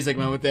Sound of Music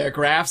moment there.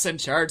 Graphs and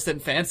charts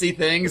and fancy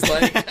things.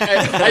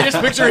 I just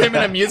picture him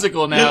in a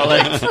musical now.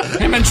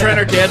 Him and Trent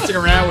are dancing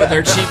around with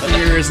their cheap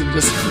beers and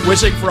just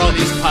wishing for all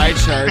these pie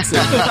charts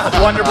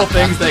and wonderful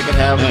things they could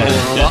have in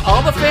the world.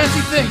 All the fancy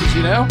things,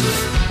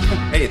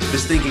 Hey,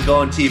 this thing can go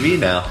on TV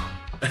now.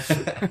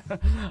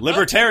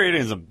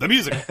 Libertarianism, the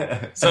music.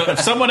 So if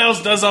someone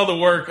else does all the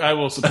work, I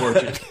will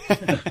support you.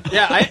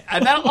 Yeah,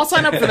 I'll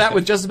sign up for that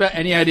with just about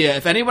any idea.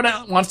 If anyone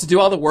wants to do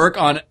all the work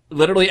on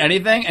literally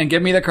anything and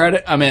give me the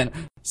credit, I'm in.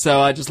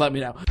 So just let me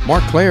know.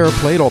 Marc Claire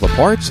played all the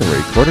parts and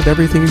recorded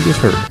everything you just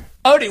heard.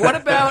 Odie, what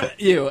about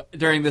you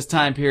during this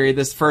time period,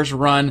 this first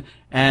run?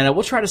 And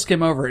we'll try to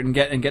skim over it and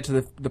get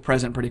to the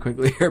present pretty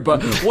quickly here.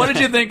 But what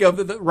did you think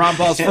of Ron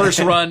Paul's first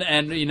run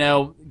and,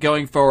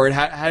 going forward?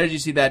 How did you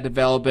see that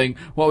developing?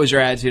 What was your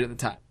attitude at the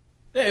time?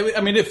 I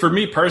mean, for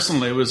me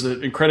personally, it was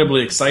an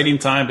incredibly exciting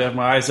time to have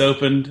my eyes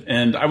opened.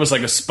 And I was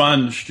like a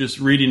sponge just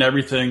reading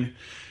everything,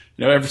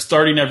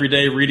 starting every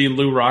day, reading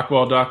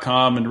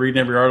LouRockwell.com and reading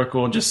every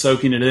article and just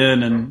soaking it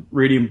in and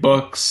reading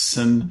books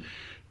and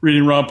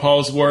reading Ron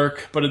Paul's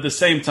work. But at the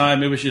same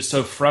time, it was just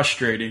so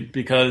frustrating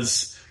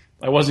because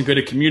I wasn't good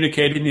at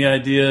communicating the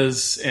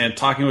ideas and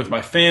talking with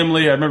my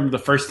family. I remember the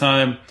first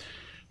time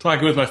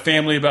talking with my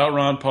family about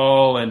Ron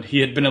Paul, and he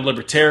had been a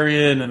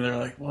libertarian, and they're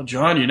like, well,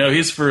 John,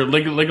 he's for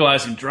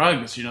legalizing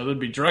drugs. There'd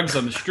be drugs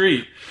on the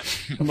street.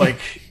 I'm like,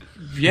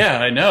 yeah,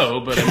 I know,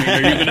 but I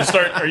mean,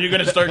 are you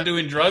gonna start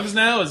doing drugs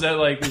now? Is that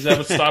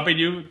what's stopping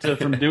you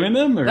from doing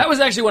them? Or? That was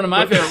actually one of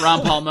my favorite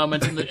Ron Paul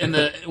moments in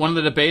the one of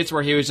the debates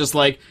where he was just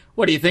like,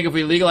 "What do you think if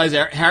we legalize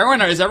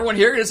heroin? Or is everyone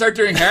here going to start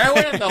doing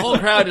heroin?" And the whole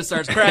crowd just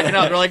starts cracking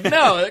up. They're like,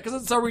 "No, because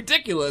it's so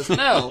ridiculous.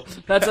 No,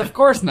 that's of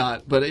course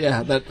not." But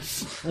yeah,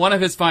 that's one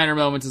of his finer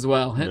moments as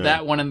well. Yeah.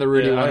 That one and the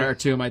Rudy one are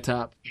two of my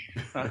top.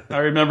 I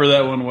remember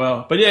that one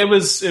well. But yeah, it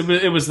was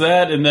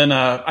that, and then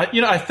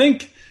I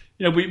think.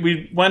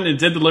 We went and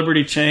did the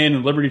Liberty Chain,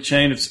 and Liberty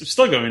Chain, it's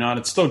still going on.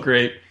 It's still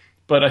great.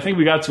 But I think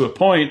we got to a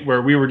point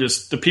where we were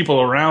just, the people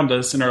around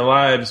us in our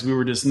lives, we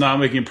were just not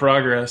making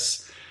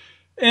progress.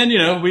 And,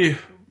 we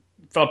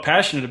felt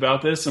passionate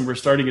about this, and we're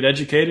starting to get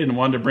educated and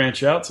wanted to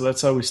branch out. So that's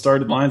how we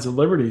started Lions of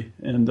Liberty.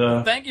 And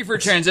thank you for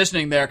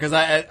transitioning there, because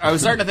I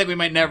was starting to think we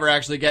might never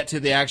actually get to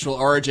the actual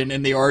origin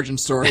in the origin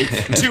story.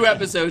 2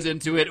 episodes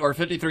into it, or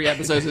 53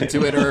 episodes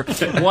into it, or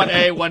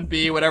 1A,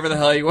 1B, whatever the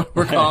hell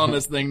we're calling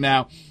this thing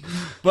now.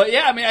 But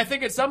yeah, I mean, I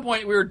think at some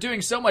point we were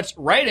doing so much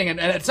writing, and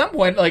at some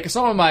point,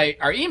 some of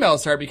our emails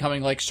started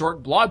becoming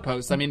short blog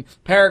posts. I mean,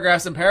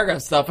 paragraphs and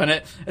paragraph stuff, and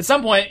at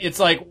some point it's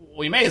like,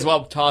 we may as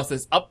well toss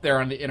this up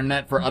there on the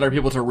internet for other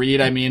people to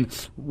read. I mean,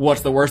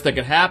 what's the worst that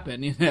could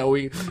happen?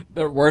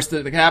 The worst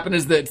that could happen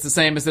is that it's the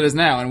same as it is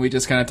now, and we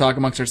just kind of talk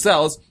amongst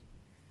ourselves.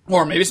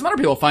 Or maybe some other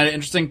people find it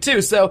interesting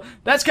too. So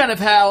that's kind of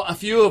how a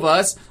few of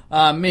us,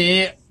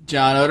 me,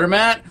 John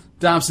Odermatt,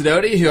 Dom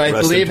Sidoti, who I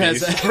believe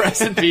has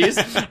rest in peace.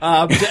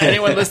 To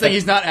anyone listening,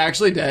 he's not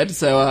actually dead.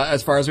 So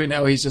as far as we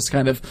know, he's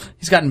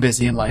gotten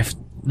busy in life.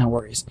 No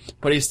worries.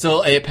 But he's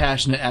still a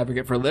passionate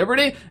advocate for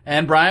liberty.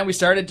 And Brian, we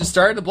started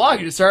the blog.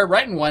 You just started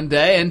writing one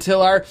day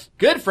until our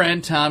good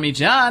friend Tommy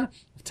John,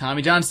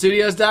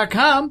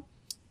 TommyJohnStudios.com,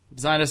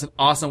 designed us an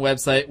awesome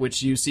website,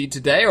 which you see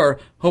today, or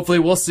hopefully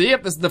we'll see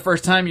if this is the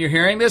first time you're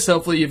hearing this.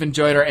 Hopefully you've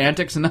enjoyed our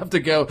antics enough to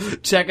go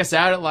check us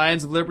out at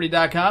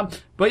lionsofliberty.com.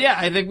 But yeah,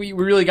 I think we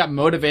really got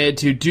motivated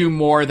to do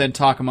more than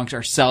talk amongst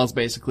ourselves,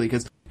 basically,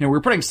 because we're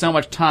putting so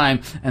much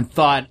time and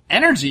thought and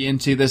energy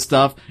into this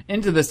stuff,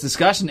 into this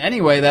discussion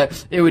anyway,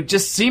 that it would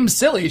just seem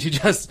silly to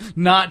just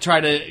not try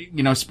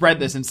to, spread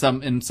this in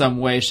some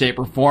way, shape,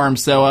 or form.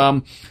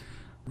 So,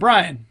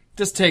 Brian,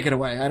 just take it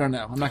away. I don't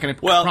know. I'm not going to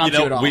prompt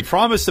you at all. We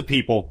promised the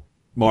people,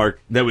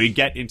 Mark, that we'd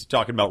get into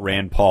talking about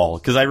Rand Paul,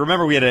 because I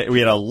remember we had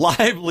a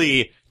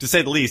lively, to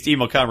say the least,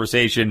 email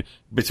conversation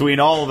between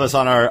all of us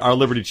on our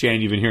Liberty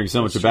Chain you've been hearing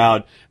so much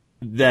about.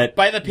 That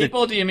by the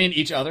people, do you mean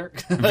each other?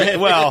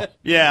 Well,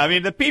 yeah, I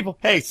mean the people.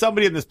 Hey,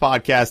 somebody in this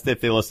podcast,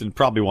 if they listen,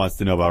 probably wants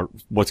to know about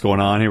what's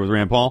going on here with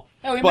Rand Paul.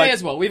 Yeah, we may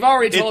as well. We've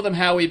already told them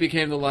how we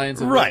became the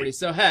Lions of Liberty,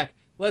 so heck,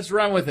 let's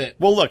run with it.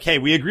 Well, look, hey,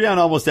 we agree on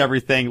almost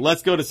everything.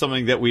 Let's go to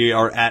something that we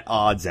are at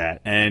odds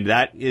at, and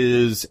that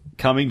is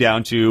coming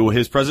down to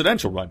his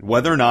presidential run.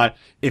 Whether or not,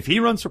 if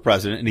he runs for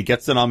president and he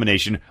gets the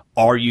nomination,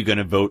 are you going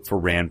to vote for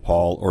Rand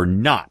Paul or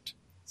not?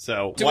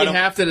 So do we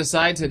have to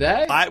decide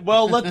today?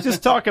 Well, let's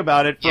just talk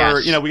about it for,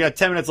 we got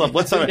 10 minutes left.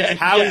 Let's talk about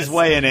Howie's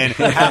weighing in.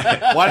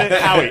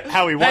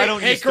 Howie, why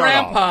don't you start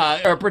Grandpa,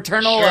 or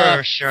paternal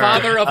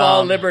father of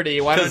all liberty.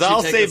 Why don't you take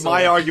I'll save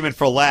my argument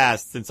for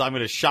last, since I'm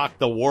going to shock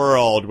the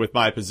world with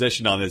my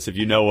position on this, if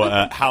you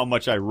know how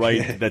much I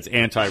write that's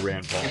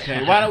anti-Rand Paul.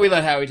 Okay, why don't we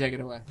let Howie take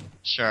it away?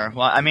 Sure.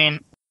 Well, I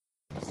mean,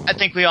 I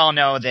think we all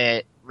know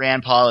that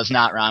Rand Paul is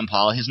not Ron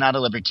Paul. He's not a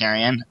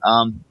libertarian.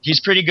 He's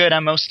pretty good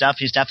on most stuff.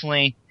 He's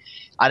definitely,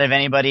 out of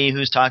anybody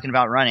who's talking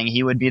about running,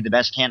 he would be the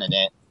best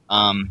candidate.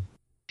 I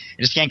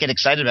just can't get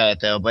excited about it,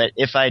 though. But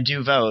if I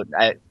do vote,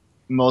 I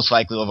most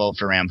likely will vote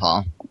for Rand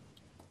Paul.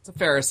 It's a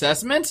fair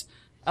assessment.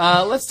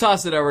 Let's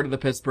toss it over to the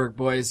Pittsburgh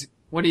boys.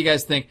 What do you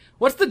guys think?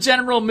 What's the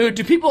general mood?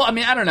 Do people, I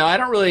mean, I don't know. I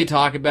don't really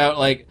talk about,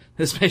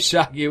 this may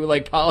shock you,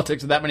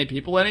 politics with that many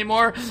people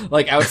anymore.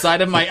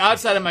 Outside of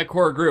my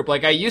core group.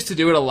 I used to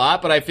do it a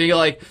lot, but I feel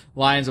like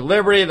Lions of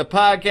Liberty, the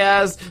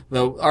podcast,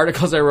 the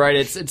articles I write,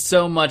 it's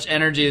so much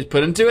energy is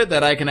put into it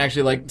that I can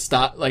actually,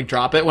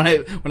 drop it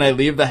when I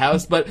leave the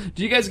house. But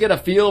do you guys get a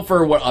feel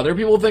for what other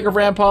people think of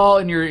Rand Paul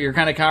in your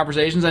kind of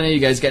conversations? I know you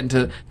guys get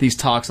into these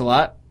talks a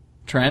lot.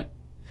 Trent?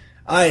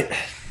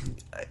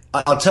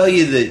 I'll tell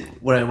you that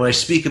when I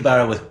speak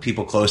about it with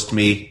people close to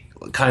me,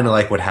 kind of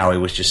like what Howie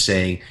was just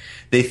saying,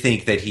 they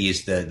think that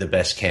he's the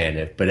best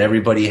candidate. But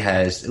everybody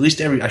has, at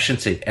least I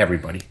shouldn't say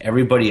everybody.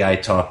 Everybody I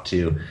talk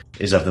to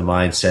is of the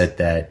mindset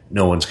that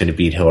no one's going to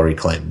beat Hillary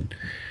Clinton.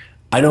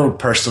 I don't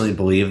personally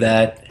believe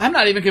that. I'm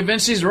not even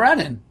convinced she's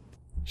running.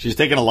 She's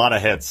taking a lot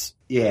of hits.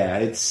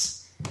 Yeah,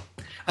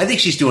 I think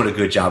she's doing a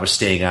good job of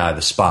staying out of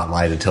the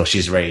spotlight until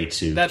she's ready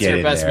to That's get her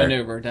in best there.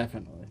 maneuver,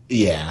 definitely.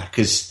 Yeah,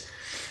 because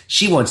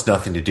she wants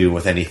nothing to do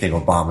with anything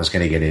Obama's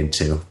going to get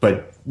into.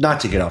 But not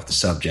to get off the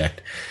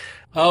subject.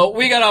 Oh,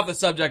 we got off the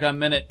subject on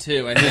minute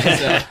 2. I think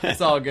so. It's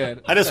all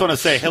good. I just want to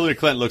say Hillary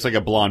Clinton looks like a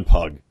blonde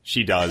pug.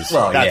 She does.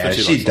 Well, That's yeah,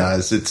 what she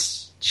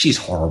does. She's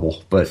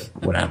horrible, but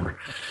whatever.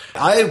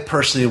 I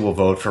personally will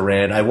vote for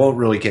Rand. I won't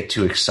really get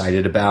too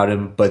excited about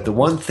him, but the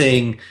one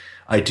thing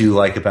I do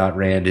like about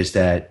Rand is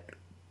that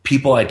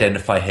people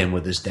identify him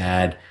with his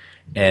dad,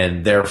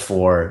 and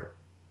therefore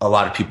a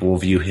lot of people will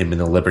view him in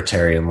the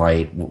libertarian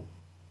light,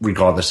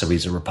 regardless if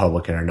he's a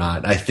Republican or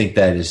not. I think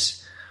that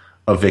is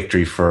a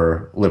victory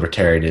for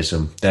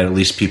libertarianism, that at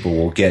least people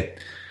will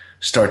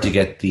start to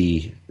get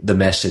the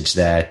message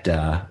that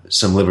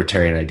some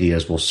libertarian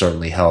ideas will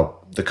certainly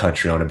help the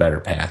country on a better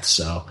path.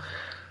 So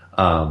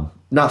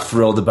not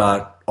thrilled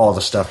about all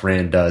the stuff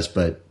Rand does,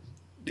 but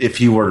if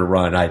he were to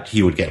run,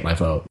 he would get my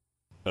vote.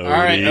 Odie. All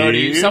right,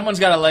 Odie, someo's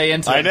got to lay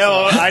into it. I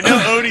know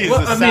Odie's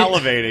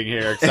salivating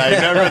here because I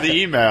remember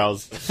the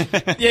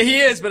emails. Yeah, he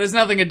is, but it's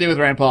nothing to do with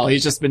Rand Paul.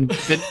 He's just been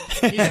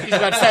he's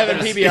about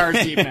 7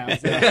 PBRs deep now.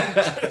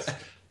 So.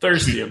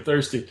 I'm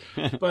thirsty.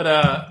 But,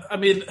 I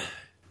mean,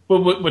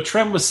 what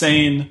Trent was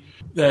saying,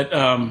 that,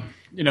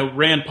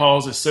 Rand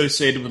Paul's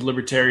associated with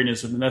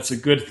libertarianism, and that's a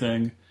good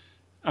thing.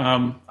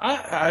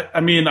 I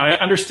mean, I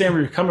understand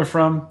where you're coming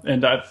from,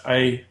 and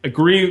I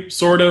agree,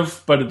 sort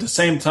of, but at the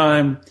same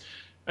time,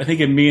 I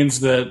think it means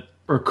that,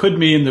 or could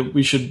mean that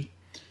we should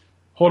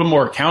hold him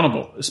more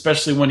accountable,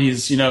 especially when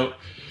he's,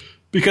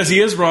 because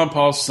he is Ron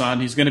Paul's son,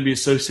 he's going to be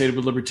associated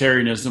with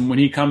libertarianism. When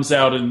he comes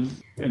out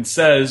and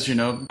says,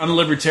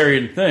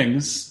 unlibertarian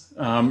things,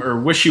 or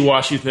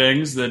wishy-washy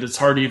things that it's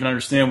hard to even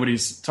understand what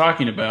he's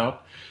talking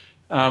about,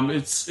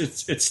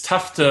 it's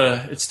tough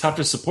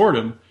to support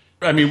him.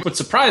 I mean, what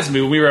surprised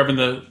me when we were having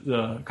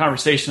the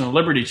conversation on the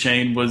Liberty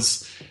Chain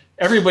was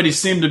everybody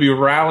seemed to be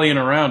rallying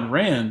around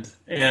Rand.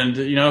 And,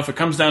 if it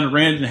comes down to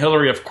Rand and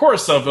Hillary, of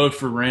course I'll vote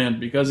for Rand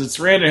because it's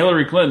Rand and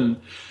Hillary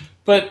Clinton.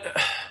 But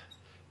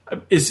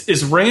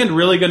is Rand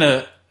really going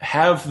to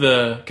have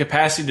the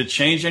capacity to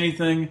change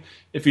anything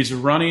if he's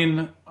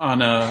running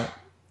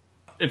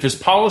if his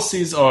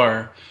policies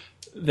are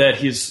that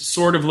he's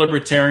sort of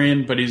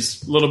libertarian, but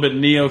he's a little bit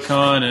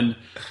neocon and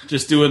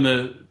just toeing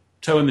the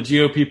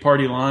GOP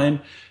party line?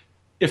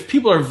 If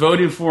people are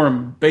voting for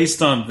him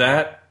based on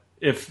that,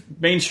 if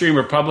mainstream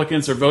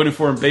Republicans are voting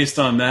for him based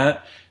on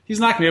that, he's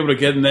not going to be able to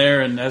get in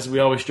there and, as we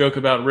always joke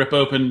about, rip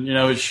open,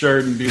 his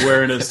shirt and be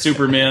wearing a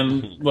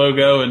Superman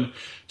logo and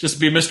just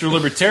be Mr.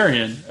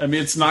 Libertarian. I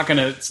mean, it's not going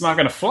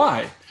to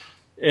fly.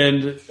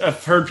 And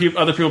I've heard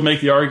other people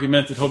make the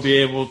argument that he'll be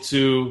able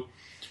to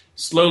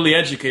slowly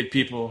educate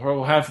people.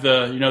 He'll have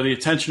the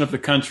attention of the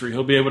country.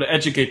 He'll be able to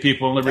educate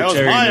people in libertarianism.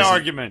 That was my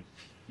argument.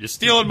 You're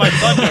stealing my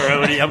thunder,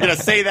 Odie. I'm going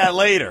to say that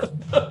later.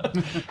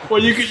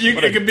 Well,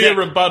 it could be a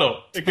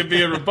rebuttal. It could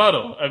be a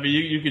rebuttal. I mean,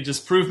 you could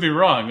just prove me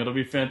wrong. It'll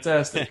be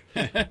fantastic.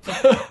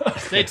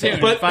 Stay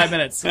tuned. In 5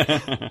 minutes.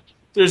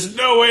 There's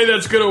no way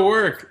that's going to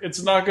work.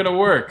 It's not going to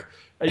work.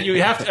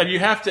 You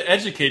have to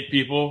educate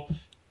people.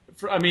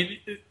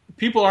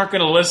 People aren't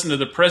going to listen to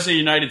the President of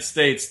the United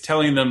States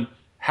telling them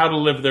how to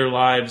live their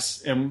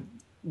lives and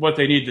what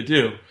they need to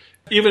do.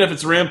 Even if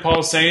it's Rand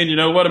Paul saying, you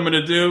know what I'm going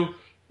to do?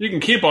 You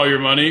can keep all your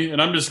money,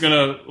 and I'm just going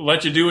to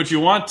let you do what you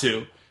want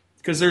to.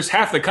 Because there's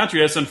half the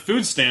country that's on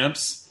food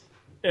stamps,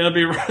 and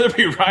there'll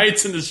be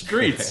riots in the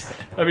streets.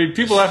 I mean,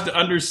 people have to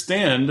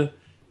understand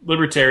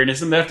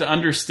libertarianism. They have to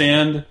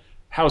understand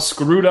how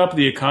screwed up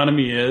the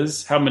economy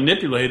is, how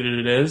manipulated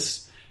it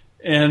is,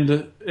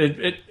 and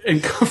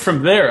go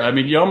from there. I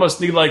mean, you almost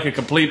need like a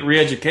complete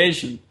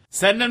re-education.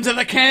 Send them to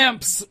the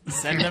camps.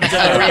 Send them to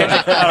the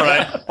re-education. All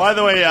right. By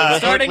the way,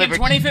 starting in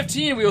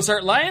 2015, we will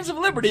start Lions of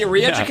Liberty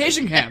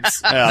re-education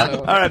camps. Yeah. So.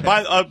 All right.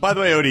 By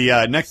the way,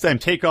 Odie, next time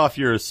take off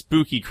your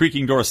spooky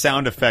creaking door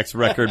sound effects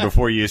record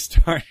before you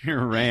start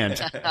your rant.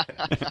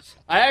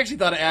 I actually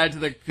thought it added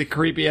to the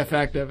creepy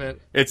effect of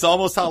it. It's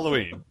almost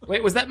Halloween.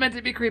 Wait, was that meant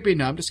to be creepy?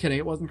 No, I'm just kidding.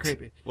 It wasn't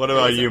creepy. What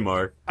about you,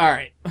 Mark? All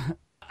right.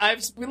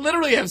 We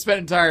literally have spent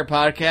an entire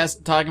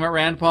podcast talking about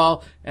Rand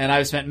Paul, and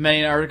I've spent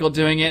many an article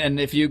doing it, and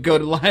if you go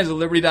to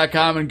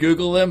lionsofliberty.com and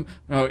Google him,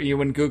 you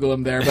wouldn't Google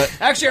him there, but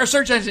actually our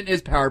search engine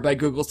is powered by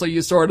Google, so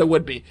you sort of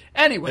would be.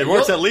 Anyway. It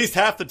works at least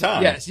half the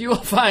time. Yes, you will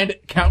find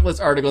countless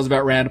articles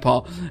about Rand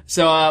Paul.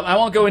 So, I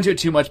won't go into it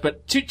too much,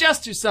 but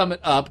just to sum it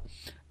up,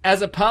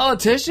 as a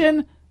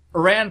politician,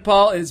 Rand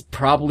Paul is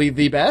probably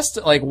the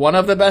best, like one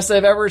of the best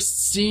I've ever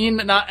seen,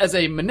 not as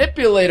a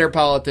manipulator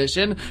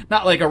politician,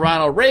 not like a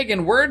Ronald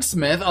Reagan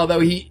wordsmith,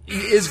 although he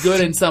is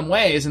good in some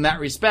ways in that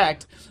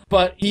respect,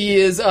 but he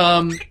is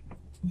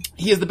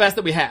the best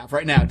that we have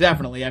right now,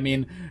 definitely. I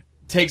mean,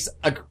 takes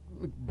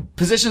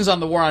positions on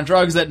the war on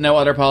drugs that no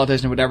other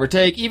politician would ever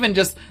take, even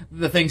just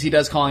the things he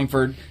does calling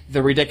for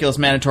the ridiculous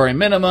mandatory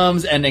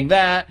minimums, ending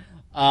that.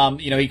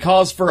 He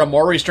calls for a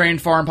more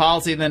restrained foreign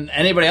policy than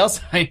anybody else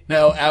I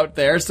know out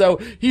there. So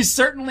he's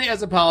certainly,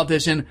 as a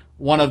politician,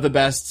 one of the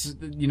best,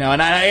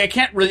 and I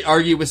can't really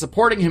argue with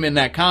supporting him in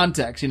that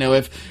context,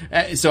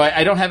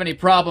 I don't have any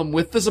problem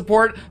with the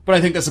support, but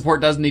I think the support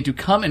does need to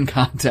come in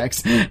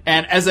context.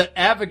 And as an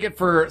advocate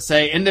for,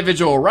 say,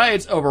 individual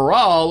rights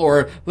overall,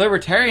 or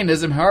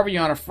libertarianism, however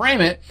you want to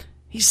frame it,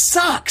 he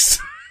sucks.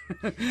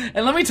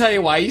 And let me tell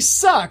you why he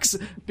sucks.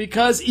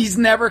 Because he's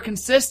never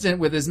consistent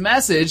with his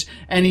message,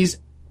 and he's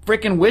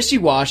freaking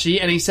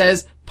wishy-washy, and he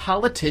says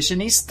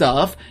politician-y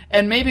stuff,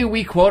 and maybe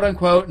we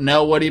quote-unquote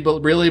know what he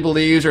really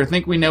believes or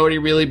think we know what he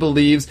really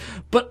believes,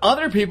 but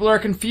other people are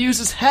confused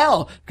as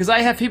hell, because I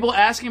have people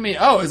asking me,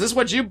 oh, is this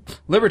what you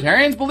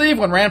libertarians believe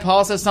when Rand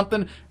Paul says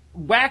something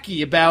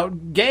wacky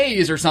about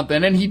gays or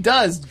something, and he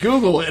does.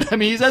 Google it. I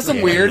mean, he says some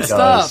weird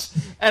stuff.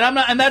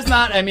 And that's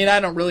not, I mean, I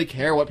don't really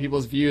care what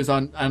people's views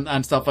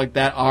on stuff like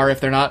that are if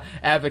they're not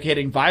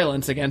advocating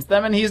violence against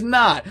them, and he's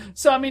not.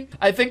 So, I mean,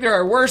 I think there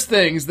are worse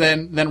things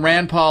than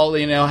Rand Paul,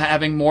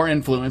 having more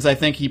influence. I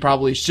think he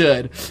probably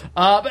should.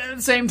 But at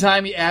the same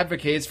time, he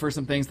advocates for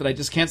some things that I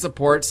just can't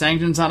support.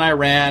 Sanctions on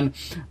Iran.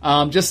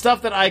 Just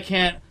stuff that I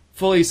can't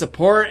fully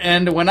support.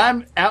 And when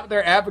I'm out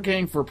there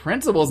advocating for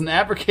principles and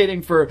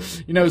advocating for,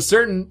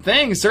 certain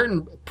things,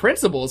 certain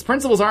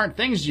principles aren't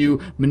things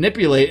you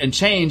manipulate and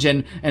change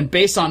and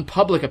based on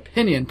public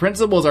opinion.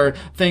 Principles are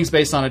things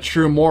based on a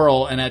true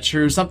moral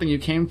and something you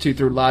came to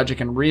through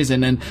logic and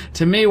reason. And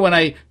to me, when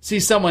I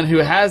see someone who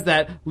has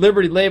that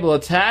liberty label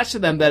attached to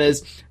them that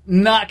is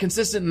not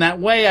consistent in that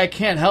way, I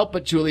can't help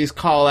but to at least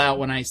call out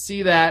when I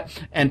see that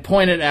and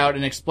point it out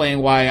and explain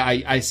why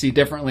I see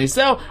differently.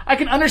 So I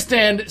can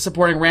understand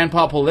supporting Rand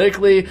Paul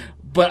politically,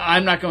 but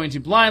I'm not going to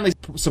blindly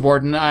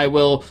support, and I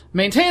will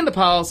maintain the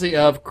policy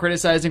of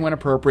criticizing when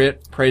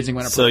appropriate, praising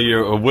when appropriate. So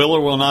you will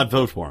or will not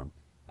vote for him?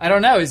 I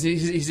don't know. Has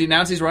he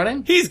announced he's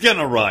running? He's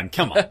gonna run.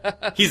 Come on.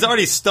 He's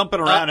already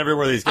stumping around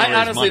everywhere that he's going to raise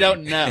money. I honestly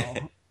don't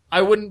know.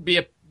 I wouldn't be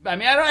I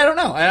don't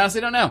know. I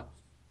honestly don't know.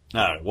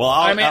 All right. Well,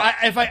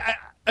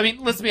 I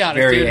mean, let's be honest.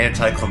 Very dude.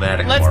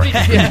 anticlimactic.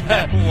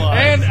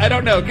 And I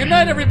don't know. Good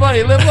night,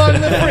 everybody. Live long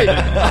and live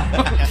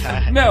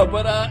free. No,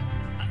 but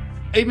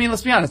I mean,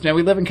 let's be honest, man.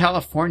 We live in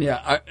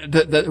California.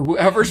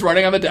 Whoever's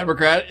running on the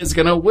Democrat is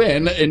going to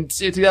win in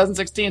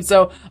 2016.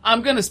 So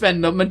I'm going to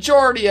spend the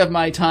majority of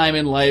my time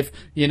in life,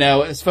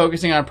 is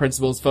focusing on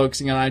principles,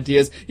 focusing on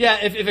ideas.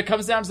 Yeah, if it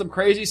comes down to some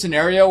crazy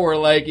scenario where,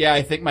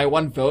 I think my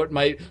one vote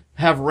might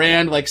have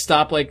Rand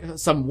stop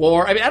some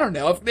war. I mean, I don't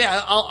know.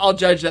 I'll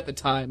judge it at the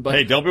time. But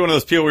hey, don't be one of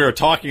those people we were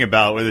talking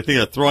about where they think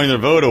of throwing their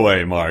vote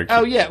away, Mark.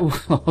 Oh yeah,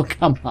 well,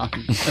 come on.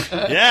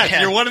 Yes,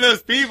 you're one of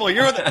those people. I'm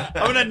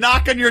going to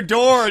knock on your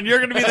door, and you're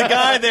going to be the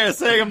guy there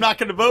saying I'm not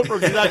going to vote for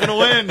him because he's not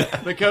going to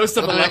win. The ghost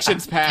of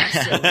elections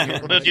past.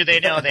 Little do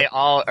they know they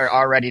all are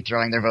already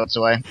throwing their votes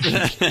away.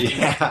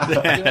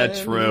 Yeah,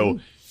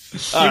 true. You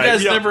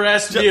guys never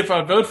asked me if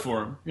I'd vote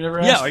for him. You never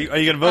asked. Yeah, are you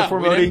going to vote for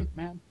him,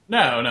 Odie? No,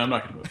 I'm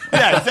not going to vote for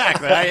him. Yeah,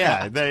 exactly.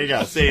 Yeah, there you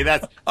go. See,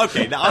 that's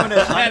okay. Now I'm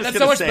gonna. That's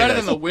so much better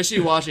than the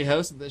wishy-washy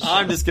host of this show.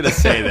 I'm just gonna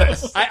say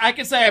this. I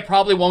can say I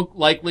probably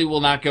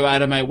will not go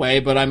out of my way,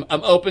 but I'm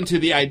open to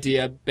the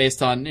idea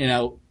based on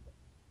the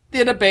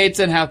debates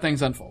and how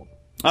things unfold.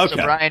 Okay.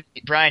 So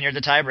Brian, you're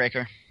the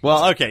tiebreaker.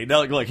 Well, okay.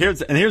 Now, look, here's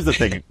the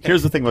thing.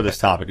 Here's the thing with this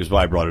topic is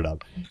why I brought it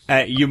up.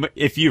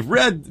 If you've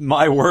read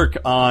my work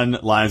on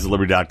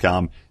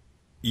lionsofliberty.com,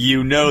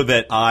 you know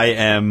that I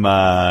am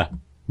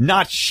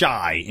not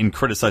shy in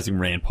criticizing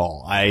Rand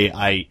Paul.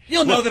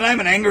 You'll know that I'm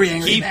an angry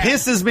man. He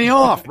pisses me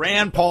off.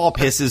 Rand Paul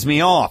pisses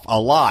me off a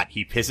lot.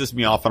 He pisses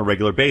me off on a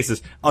regular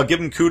basis. I'll give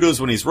him kudos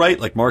when he's right,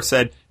 like Marc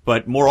said,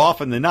 but more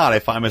often than not, I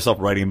find myself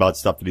writing about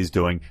stuff that he's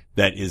doing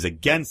that is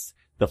against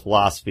the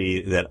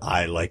philosophy that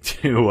I like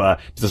to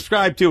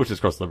subscribe to, which is,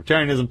 of course,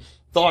 libertarianism,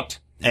 thought,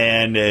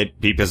 and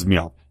he pisses me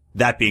off.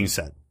 That being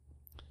said,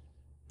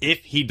 if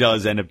he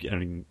does end up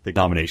getting the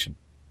nomination,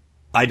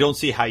 I don't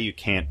see how you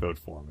can't vote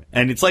for him.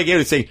 And it's like he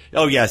was saying,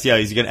 oh yes, yeah,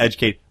 he's going to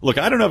educate. Look,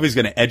 I don't know if he's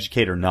going to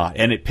educate or not.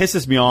 And it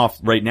pisses me off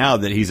right now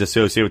that he's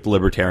associated with the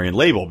libertarian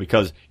label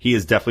because he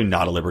is definitely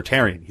not a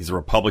libertarian. He's a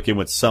Republican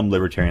with some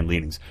libertarian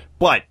leanings.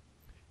 But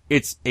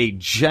it's a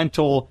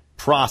gentle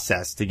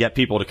process to get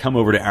people to come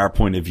over to our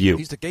point of view.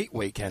 He's the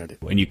gateway candidate.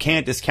 And you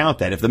can't discount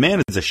that. If the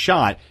man is a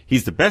shot,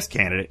 he's the best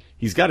candidate.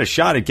 He's got a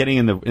shot at getting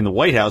in the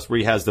White House where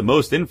he has the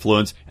most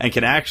influence and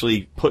can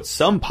actually put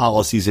some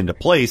policies into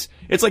place.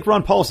 It's like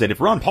Ron Paul said,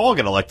 if Ron Paul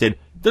got elected,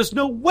 there's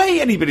no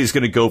way anybody's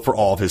going to go for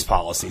all of his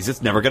policies.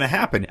 It's never going to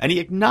happen. And he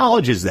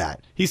acknowledges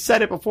that. He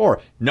said it before.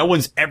 No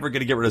one's ever going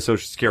to get rid of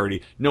Social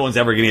Security. No one's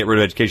ever going to get rid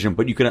of education,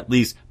 but you can at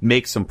least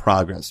make some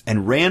progress.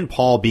 And Rand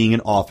Paul being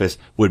in office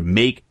would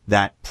make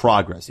that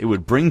progress. It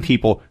would bring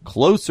people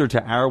closer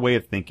to our way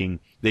of thinking.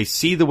 They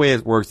see the way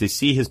it works. They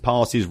see his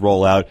policies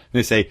roll out. And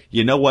they say,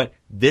 you know what?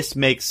 This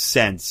makes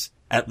sense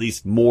at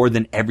least more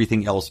than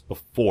everything else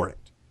before it.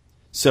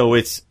 So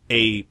it's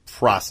a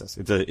process.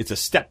 It's a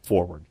step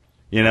forward.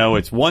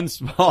 It's one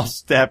small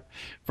step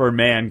for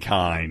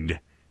mankind,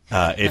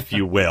 if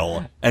you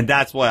will. And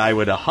that's why I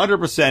would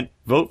 100%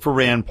 vote for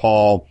Rand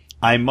Paul.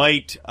 I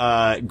might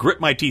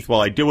grit my teeth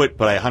while I do it,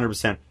 but I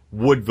 100%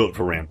 would vote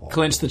for Rand Paul.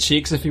 Clench the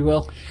cheeks, if you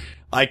will.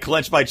 I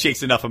clench my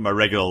cheeks enough in my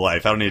regular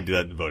life. I don't need to do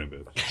that in the voting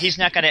booth. He's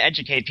not going to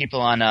educate people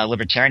on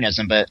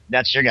libertarianism, but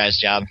that's your guys'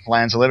 job.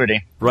 Lions of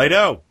Liberty.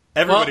 Righto.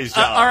 Everybody's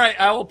job. All right,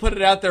 I will put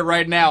it out there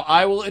right now.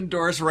 I will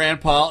endorse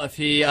Rand Paul if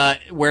he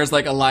wears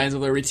like a Lions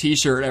of Liberty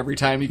T-shirt every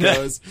time he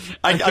goes.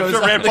 I'm sure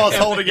Rand Paul's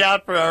holding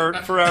out for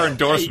our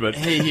endorsement.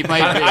 Hey, he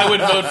might be. I would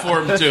vote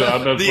for him too.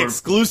 I'd vote The for him.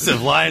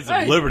 exclusive Lions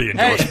of Liberty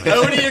endorsement. Hey,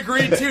 Odie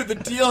agreed too. The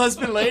deal has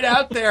been laid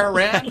out there,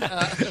 Rand.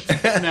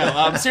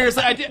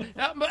 Seriously, I did.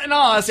 In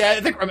all honesty,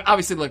 I think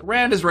obviously, look,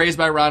 Rand is raised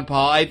by Ron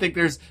Paul. I think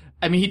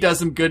he does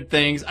some good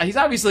things. He's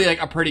obviously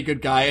like a pretty good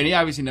guy, and he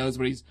obviously knows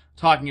what he's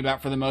talking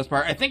about for the most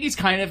part. I think he's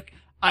kind of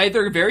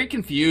either very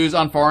confused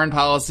on foreign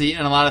policy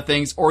and a lot of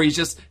things, or he's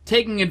just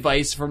taking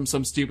advice from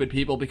some stupid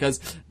people, because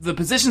the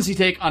positions he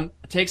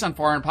takes on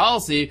foreign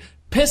policy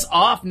piss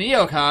off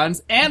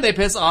neocons, and they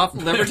piss off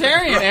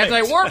libertarian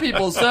anti-war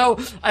people. So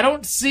I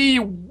don't see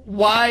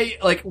why,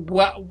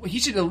 he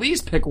should at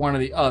least pick one or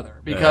the other,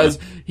 because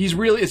it's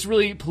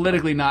really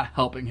politically not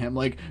helping him.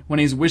 Like, when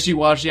he's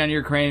wishy-washy on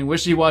Ukraine,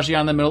 wishy-washy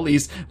on the Middle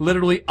East,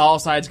 literally all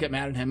sides get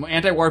mad at him.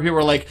 Anti-war people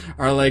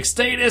are like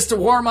statist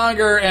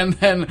warmonger, and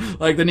then,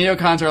 like, the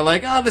neocons are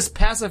like, oh, this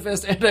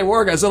pacifist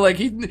anti-war guy. So, like,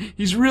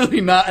 he's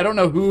really not, I don't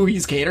know who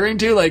he's catering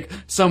to, like,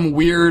 some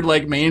weird,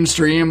 like,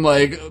 mainstream,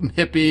 like,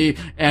 hippie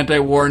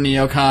anti-war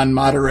neocon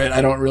moderate.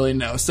 I don't really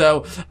know.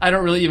 So I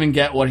don't really even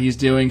get what he's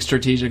doing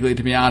strategically,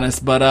 to be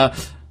honest. But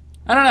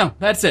I don't know.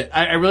 That's it.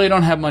 I really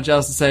don't have much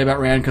else to say about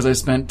Rand, because I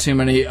spent too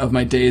many of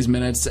my days,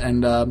 minutes,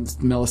 and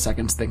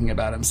milliseconds thinking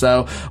about him.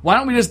 So why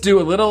don't we just do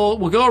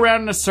we'll go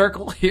around in a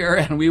circle here,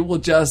 and we will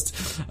just,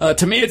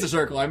 to me it's a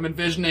circle. I'm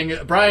envisioning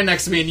Brian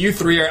next to me, and you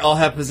three all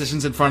have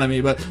positions in front of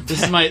me, but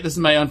this is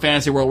my own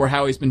fantasy world where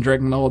Howie's been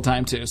drinking the whole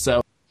time too.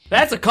 So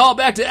that's a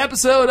callback to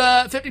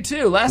episode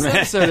 52, last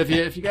episode,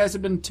 if you guys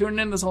have been tuning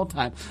in this whole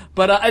time.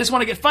 But I just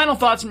want to get final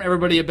thoughts from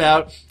everybody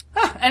about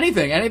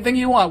anything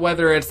you want,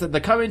 whether it's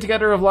the coming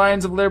together of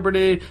Lions of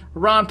Liberty,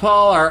 Ron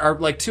Paul, our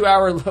like 2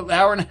 hour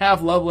and a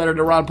half love letter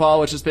to Ron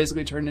Paul, which is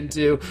basically turned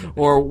into,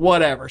 or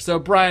whatever. So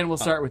Brian, we'll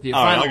start with you.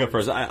 All right, I'll go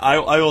first.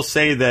 I will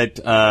say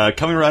that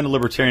coming around to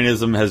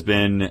libertarianism has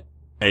been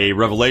a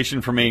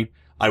revelation for me.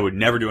 I would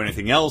never do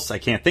anything else. I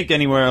can't think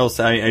anywhere else.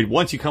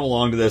 Once you come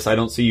along to this, I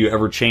don't see you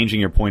ever changing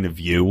your point of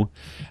view.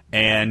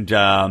 And,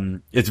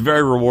 it's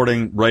very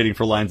rewarding writing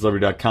for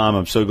lionsliberty.com.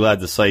 I'm so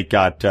glad the site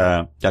got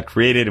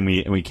created, and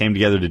we came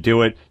together to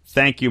do it.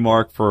 Thank you,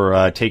 Marc,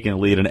 for, taking the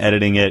lead and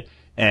editing it.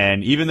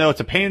 And even though it's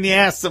a pain in the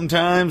ass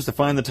sometimes to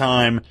find the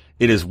time,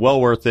 it is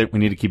well worth it. We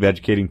need to keep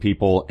educating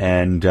people,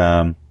 and,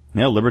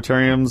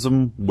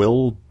 libertarianism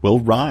will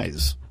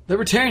rise.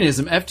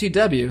 Libertarianism,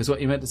 FTW, is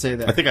what you meant to say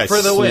there. I think I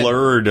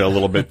slurred a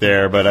little bit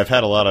there, but I've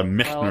had a lot of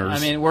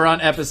Michners. Well, we're on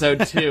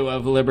episode 2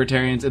 of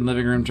Libertarians in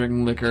Living Room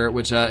Drinking Liquor,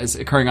 which is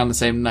occurring on the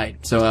same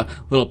night. So a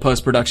little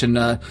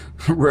post-production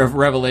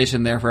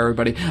revelation there for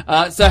everybody.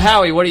 So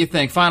Howie, what do you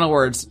think? Final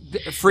words.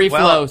 Free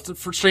flow,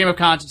 stream of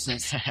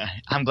consciousness.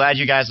 I'm glad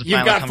you guys have You've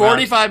finally got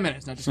 45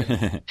 minutes. No, just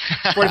kidding.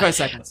 45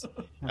 seconds.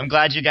 I'm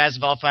glad you guys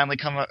have all finally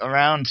come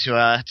around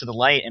to the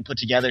light and put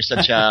together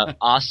such a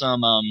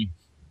awesome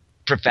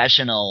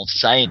professional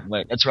site.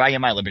 That's where I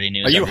get my Liberty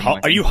news.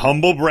 Are you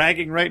humble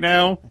bragging right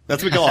now?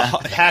 That's what we call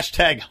a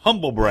hashtag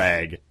humble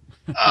brag.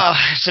 Oh,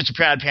 such a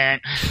proud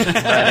parent.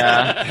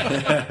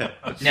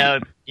 But, no,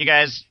 you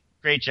guys,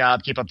 great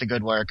job. Keep up the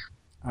good work.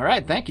 All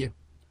right, thank you.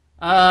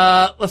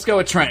 Let's go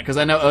with Trent, because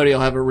I know Odie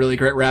will have a really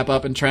great wrap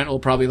up, and Trent will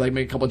probably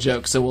make a couple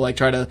jokes. So we'll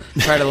try to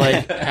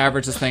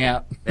average this thing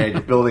out. Man,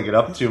 you're building it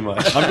up too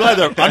much.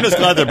 I'm just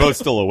glad they're both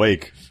still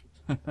awake.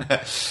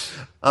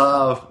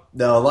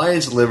 No,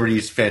 Lions of Liberty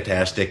is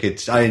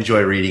fantastic. I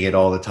enjoy reading it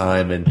all the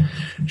time and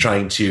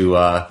trying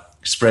to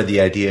spread the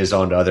ideas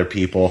onto other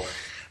people.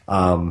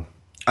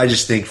 I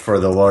just think for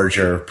the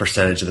larger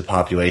percentage of the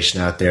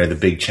population out there, the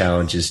big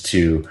challenge is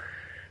to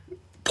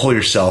pull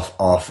yourself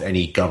off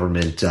any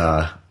government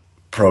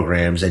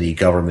programs, any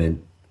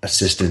government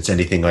assistance,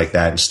 anything like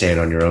that, and stand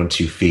on your own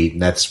 2 feet.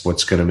 And that's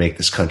what's going to make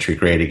this country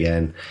great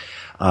again.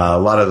 A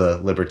lot of the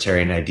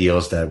libertarian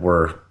ideals that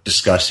we're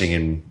discussing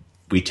and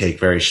we take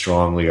very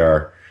strongly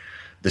are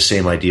the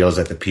same ideals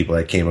that the people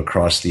that came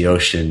across the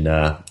ocean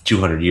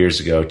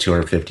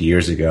 250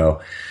 years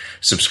ago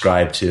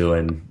subscribed to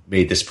and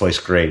made this place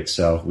great.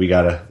 So we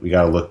gotta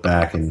look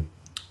back and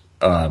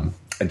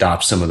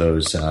adopt some of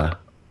those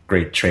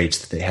great traits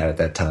that they had at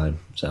that time.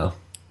 So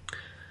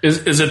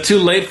is it too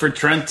late for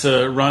Trent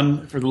to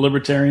run for the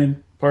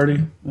Libertarian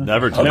Party?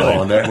 Never too I'll go late.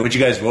 on there. Would you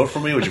guys vote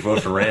for me? Or would you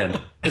vote for Rand?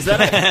 Is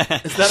that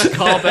a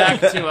callback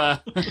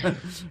to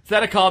is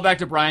that a callback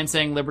to Brian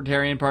saying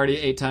Libertarian Party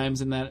 8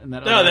 times in that?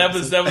 No, that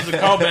was a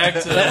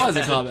callback to that was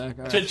a callback.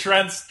 All right. to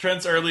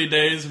Trent's early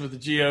days with the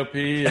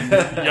GOP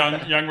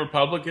and young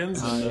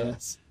Republicans.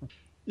 Yes.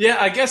 Yeah,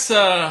 I guess.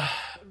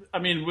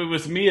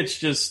 With me, it's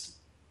just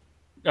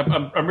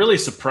I'm really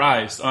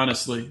surprised,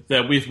 honestly,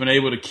 that we've been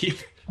able to keep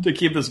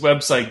this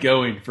website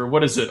going for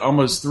what is it,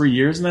 almost 3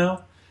 years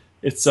now.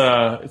 It's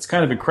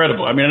kind of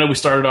incredible. I mean, I know we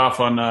started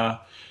off on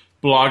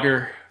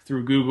Blogger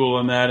through Google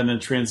and that, and then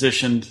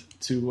transitioned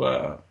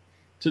to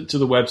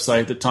the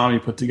website that Tommy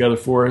put together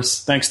for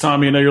us. Thanks,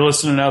 Tommy. I know you're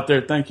listening out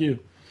there. Thank you.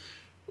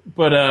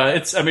 But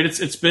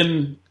it's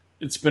been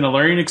it's been a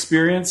learning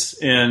experience,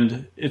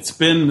 and it's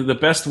been the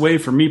best way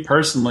for me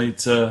personally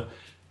to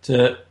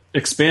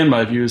expand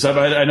my views.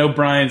 I know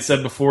Brian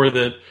said before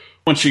that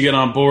once you get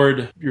on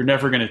board, you're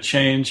never going to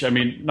change. I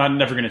mean, not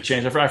never going to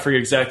change. I forget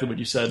exactly what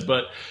you said,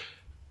 but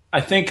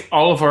I think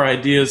all of our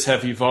ideas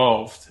have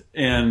evolved,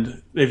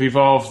 and they've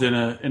evolved in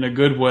a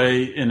good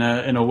way, in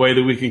a way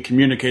that we can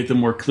communicate them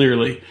more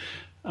clearly.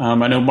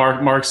 I know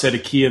Marc said a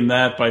key in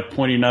that by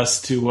pointing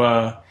us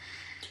to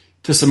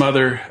some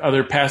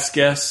other past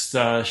guests,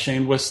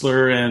 Shane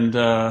Whistler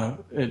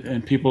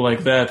and people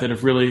like that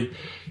have really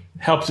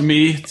helped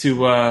me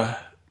to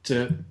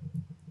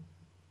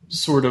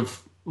sort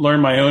of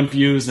learn my own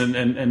views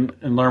and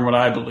learn what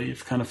I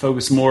believe, kind of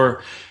focus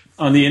more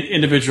on the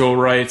individual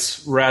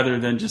rights rather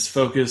than just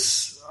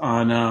focus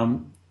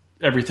on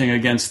everything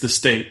against the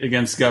state,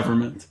 against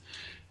government,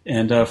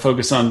 and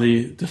focus on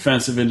the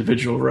defense of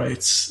individual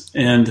rights.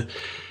 And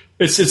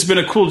it's been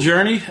a cool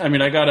journey. I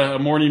mean, I got a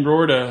morning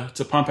roar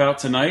to pump out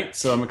tonight,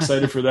 so I'm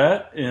excited for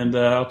that. And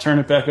I'll turn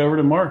it back over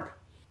to Marc.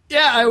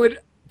 Yeah, I would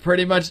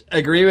pretty much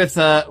agree with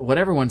what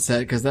everyone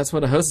said, because that's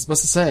what a host is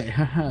supposed to say.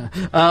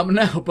 I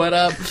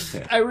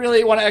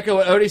really want to echo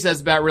what Odie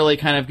says about really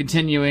kind of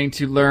continuing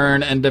to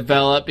learn and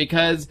develop,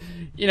 because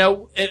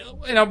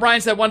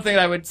Brian said one thing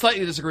that I would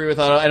slightly disagree with.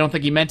 I don't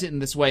think he meant it in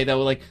this way,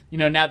 though. Like,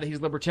 now that he's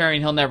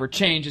libertarian, he'll never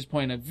change his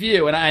point of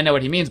view. And I know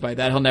what he means by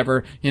that. He'll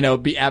never,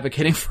 be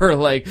advocating for,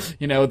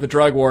 the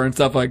drug war and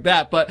stuff like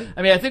that. But,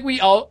 I mean, I think we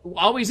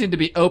always need to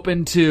be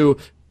open to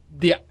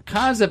the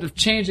concept of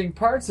changing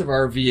parts of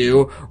our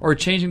view or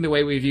changing the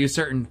way we view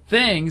certain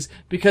things,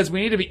 because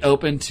we need to be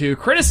open to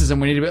criticism.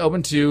 We need to be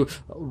open to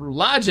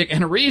logic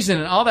and reason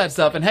and all that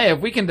stuff. And hey, if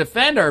we can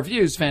defend our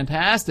views,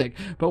 fantastic.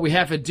 But we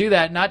have to do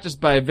that not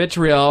just by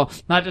vitriol,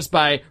 not just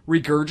by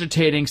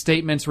regurgitating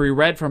statements we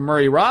read from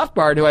Murray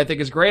Rothbard, who I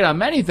think is great on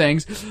many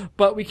things,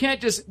 but we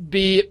can't just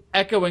be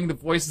echoing the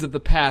voices of the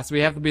past.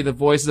 We have to be the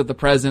voices of the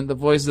present, the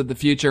voices of the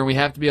future, and we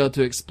have to be able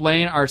to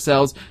explain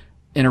ourselves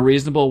in a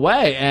reasonable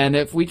way. And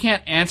if we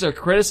can't answer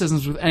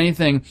criticisms with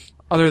anything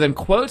other than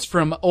quotes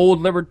from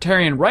old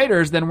libertarian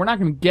writers, then we're not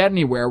going to get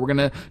anywhere. We're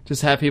going to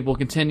just have people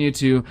continue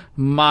to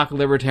mock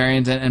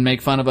libertarians and make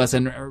fun of us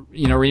and,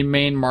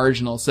 remain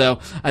marginal. So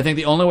I think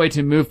the only way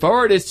to move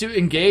forward is to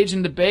engage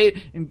in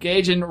debate,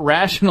 engage in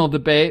rational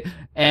debate,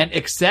 and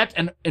accept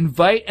and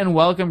invite and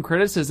welcome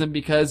criticism,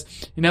 because,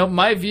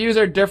 my views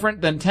are different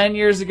than 10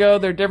 years ago.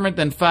 They're different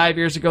than 5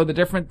 years ago. They're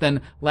different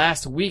than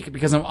last week,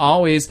 because I'm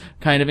always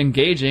kind of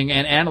engaging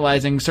and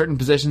analyzing certain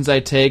positions I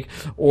take,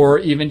 or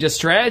even just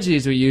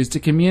strategies we use to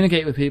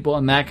communicate with people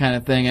and that kind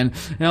of thing. And,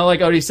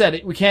 like Odie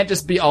said, we can't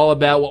just be all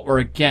about what we're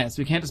against.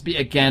 We can't just be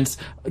against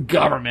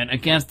government,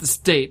 against the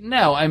state.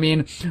 No, I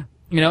mean,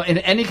 in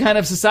any kind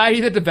of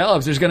society that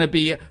develops, there's going to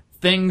be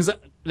things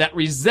that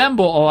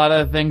resemble a lot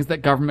of the things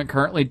that government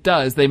currently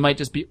does. They might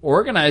just be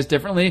organized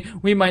differently.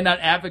 We might not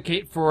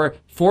advocate for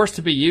force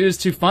to be used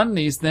to fund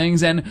these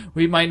things, and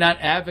we might not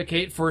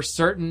advocate for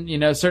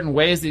certain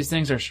ways these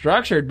things are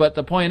structured. But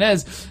the point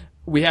is,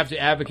 we have to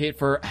advocate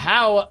for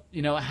how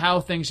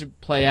things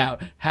should play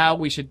out, how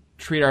we should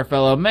treat our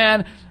fellow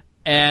man.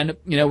 And,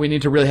 we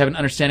need to really have an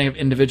understanding of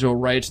individual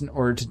rights in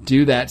order to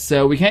do that.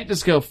 So we can't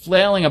just go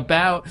flailing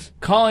about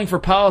calling for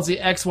policy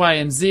X, Y,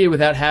 and Z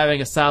without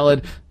having a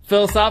solid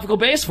philosophical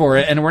base for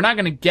it. And we're not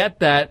going to get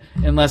that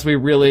unless we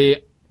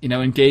really,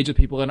 engage with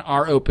people and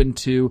are open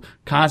to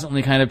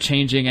constantly kind of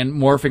changing and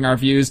morphing our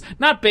views,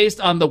 not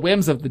based on the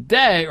whims of the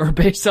day or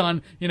based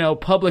on,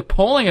 public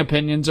polling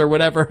opinions or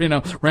whatever,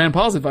 Rand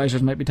Paul's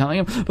advisors might be telling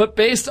him, but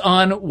based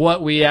on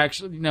what we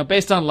actually,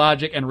 based on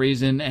logic and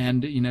reason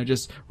and,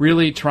 just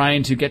really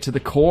trying to get to the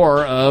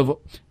core of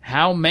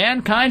how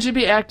mankind should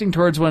be acting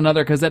towards one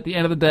another. Because at the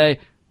end of the day,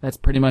 that's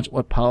pretty much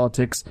what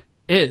politics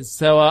is.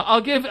 So I'll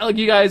give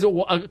you guys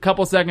a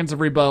couple seconds of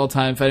rebuttal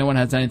time if anyone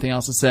has anything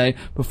else to say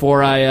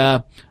before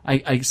I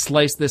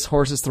slice this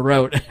horse's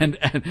throat and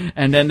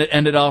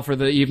end it all for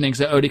the evening,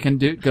 so Odie can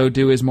go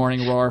do his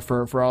morning roar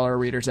for all our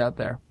readers out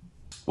there.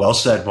 Well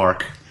said,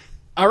 Marc.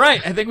 All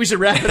right, I think we should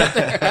wrap it up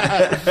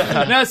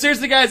there. No,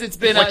 seriously, guys, it's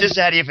been... What does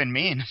that even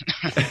mean?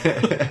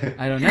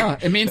 I don't know.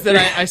 It means that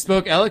I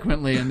spoke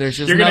eloquently, and there's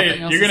just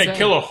nothing else You're going to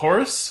kill a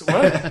horse?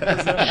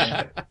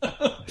 What?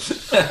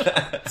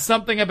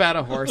 Something about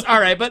a horse. All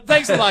right, but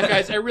thanks a lot,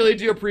 guys. I really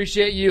do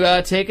appreciate you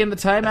taking the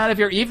time out of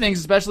your evenings,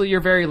 especially your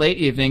very late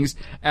evenings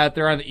out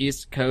there on the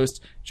East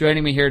Coast,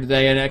 joining me here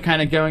today and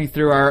kind of going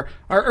through our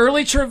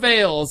early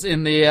travails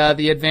in the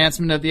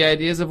advancement of the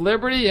ideas of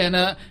liberty,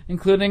 and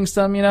including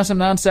some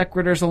non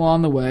sequiturs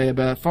along the way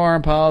about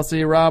foreign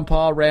policy, Ron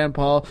Paul, Rand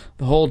Paul,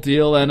 the whole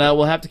deal. And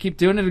we'll have to keep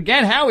doing it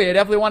again. Howie, I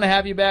definitely want to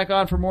have you back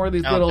on for more of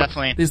these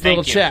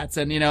little chats.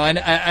 And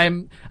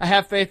and I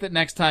have faith that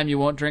next time you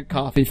won't drink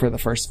coffee for the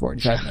first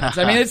 45 minutes.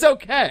 I mean, it's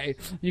okay.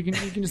 You can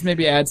just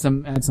maybe add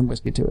some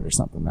whiskey to it or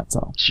something. That's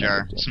all.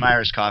 Sure, some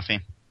Irish coffee.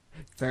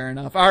 Fair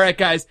enough. All right,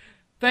 guys.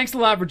 Thanks a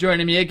lot for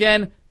joining me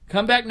again.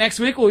 come back next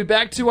week. We'll be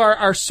back to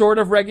our sort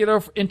of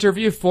regular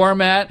interview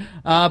format.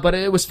 But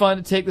it was fun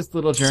to take this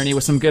little journey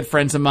with some good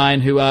friends of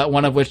mine who,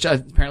 one of which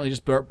apparently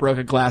just broke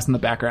a glass in the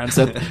background.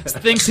 So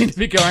things seem to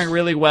be going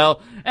really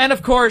well. And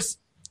of course,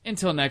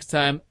 until next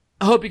time,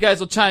 I hope you guys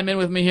will chime in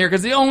with me here,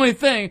 because the only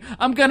thing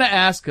I'm going to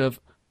ask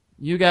of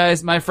you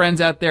guys, my friends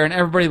out there, and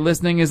everybody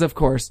listening is, of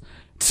course,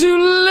 to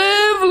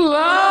live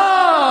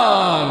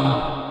long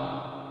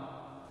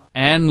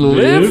and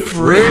live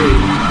free.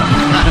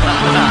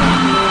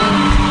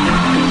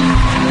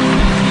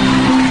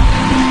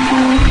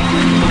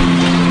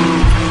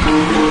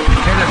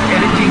 Head of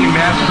editing and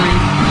mastering,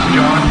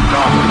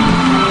 Snowdon.The.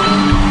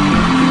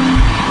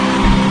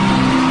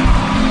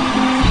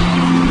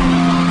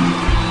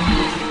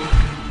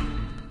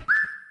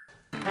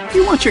 Do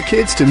you want your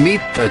kids to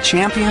meet the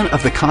champion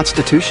of the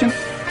Constitution?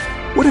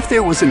 What if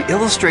there was an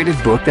illustrated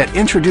book that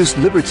introduced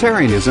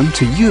libertarianism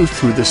to youth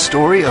through the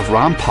story of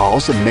Ron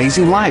Paul's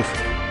amazing life?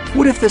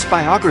 What if this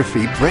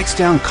biography breaks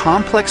down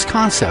complex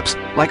concepts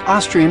like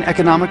Austrian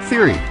economic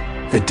theory,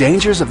 the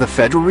dangers of the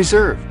Federal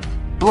Reserve,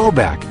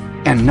 blowback,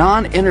 and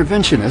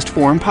non-interventionist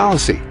foreign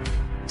policy?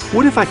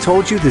 What if I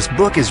told you this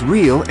book is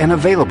real and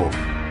available?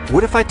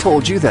 What if I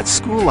told you that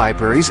school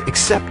libraries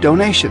accept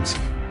donations?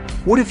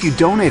 What if you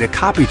donate a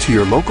copy to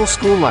your local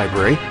school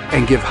library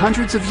and give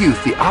hundreds of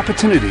youth the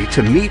opportunity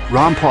to meet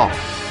Ron Paul?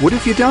 What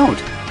if you don't?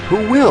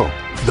 Who will?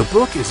 The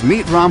book is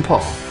Meet Ron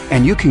Paul,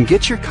 and you can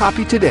get your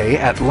copy today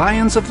at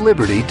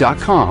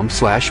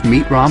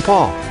lionsofliberty.com/Meet Ron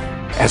Paul.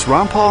 As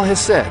Ron Paul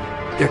has said,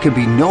 there can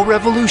be no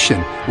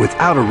revolution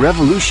without a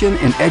revolution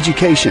in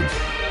education.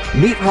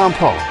 Meet Ron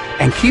Paul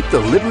and keep the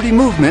liberty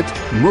movement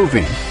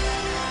moving.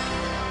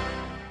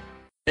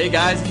 Hey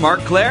guys, Marc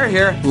Claire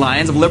here,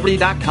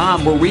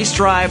 lionsofliberty.com, where we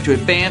strive to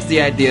advance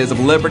the ideas of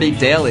liberty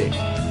daily.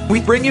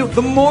 We bring you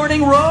the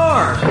Morning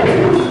Roar!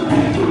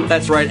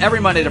 That's right, every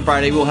Monday to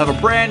Friday we'll have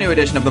a brand new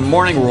edition of the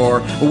Morning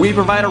Roar, where we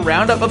provide a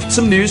roundup of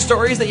some news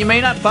stories that you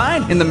may not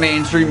find in the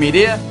mainstream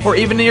media, or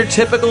even in your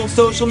typical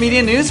social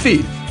media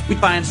newsfeed. We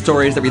find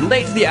stories that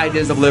relate to the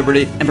ideas of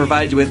liberty and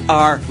provide you with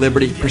our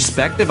liberty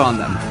perspective on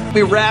them.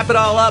 We wrap it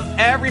all up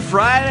every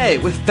Friday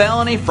with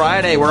Felony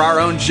Friday, where our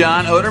own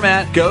John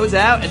Odermatt goes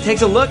out and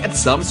takes a look at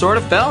some sort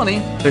of felony.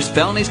 There's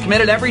felonies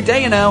committed every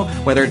day, you know,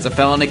 whether it's a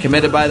felony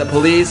committed by the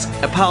police,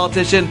 a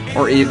politician,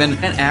 or even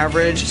an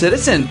average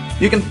citizen.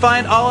 You can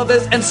find all of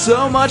this and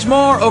so much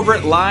more over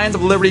at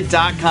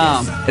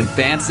lionsofliberty.com,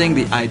 advancing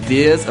the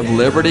ideas of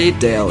liberty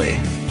daily.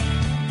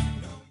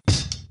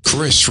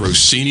 Chris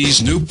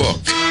Rossini's new book,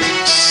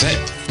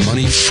 Set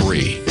Money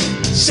Free.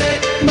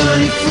 Set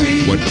money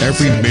free. What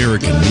every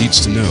American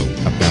needs to know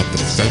about the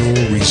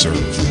Federal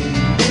Reserve.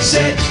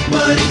 Set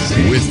money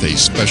free. With a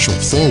special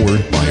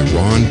foreword by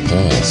Ron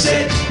Paul.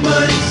 Set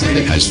money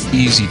free. It has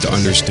easy to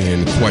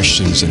understand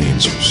questions and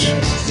answers.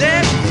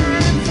 Set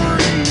money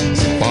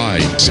free.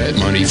 Buy Set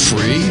Money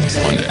Free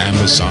on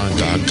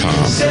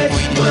Amazon.com. Set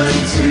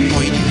money free.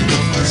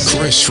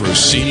 Chris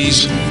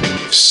Rossini's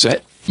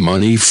Set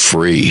Money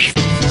Free.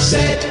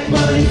 Set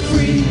money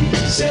free.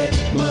 Set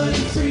money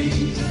free.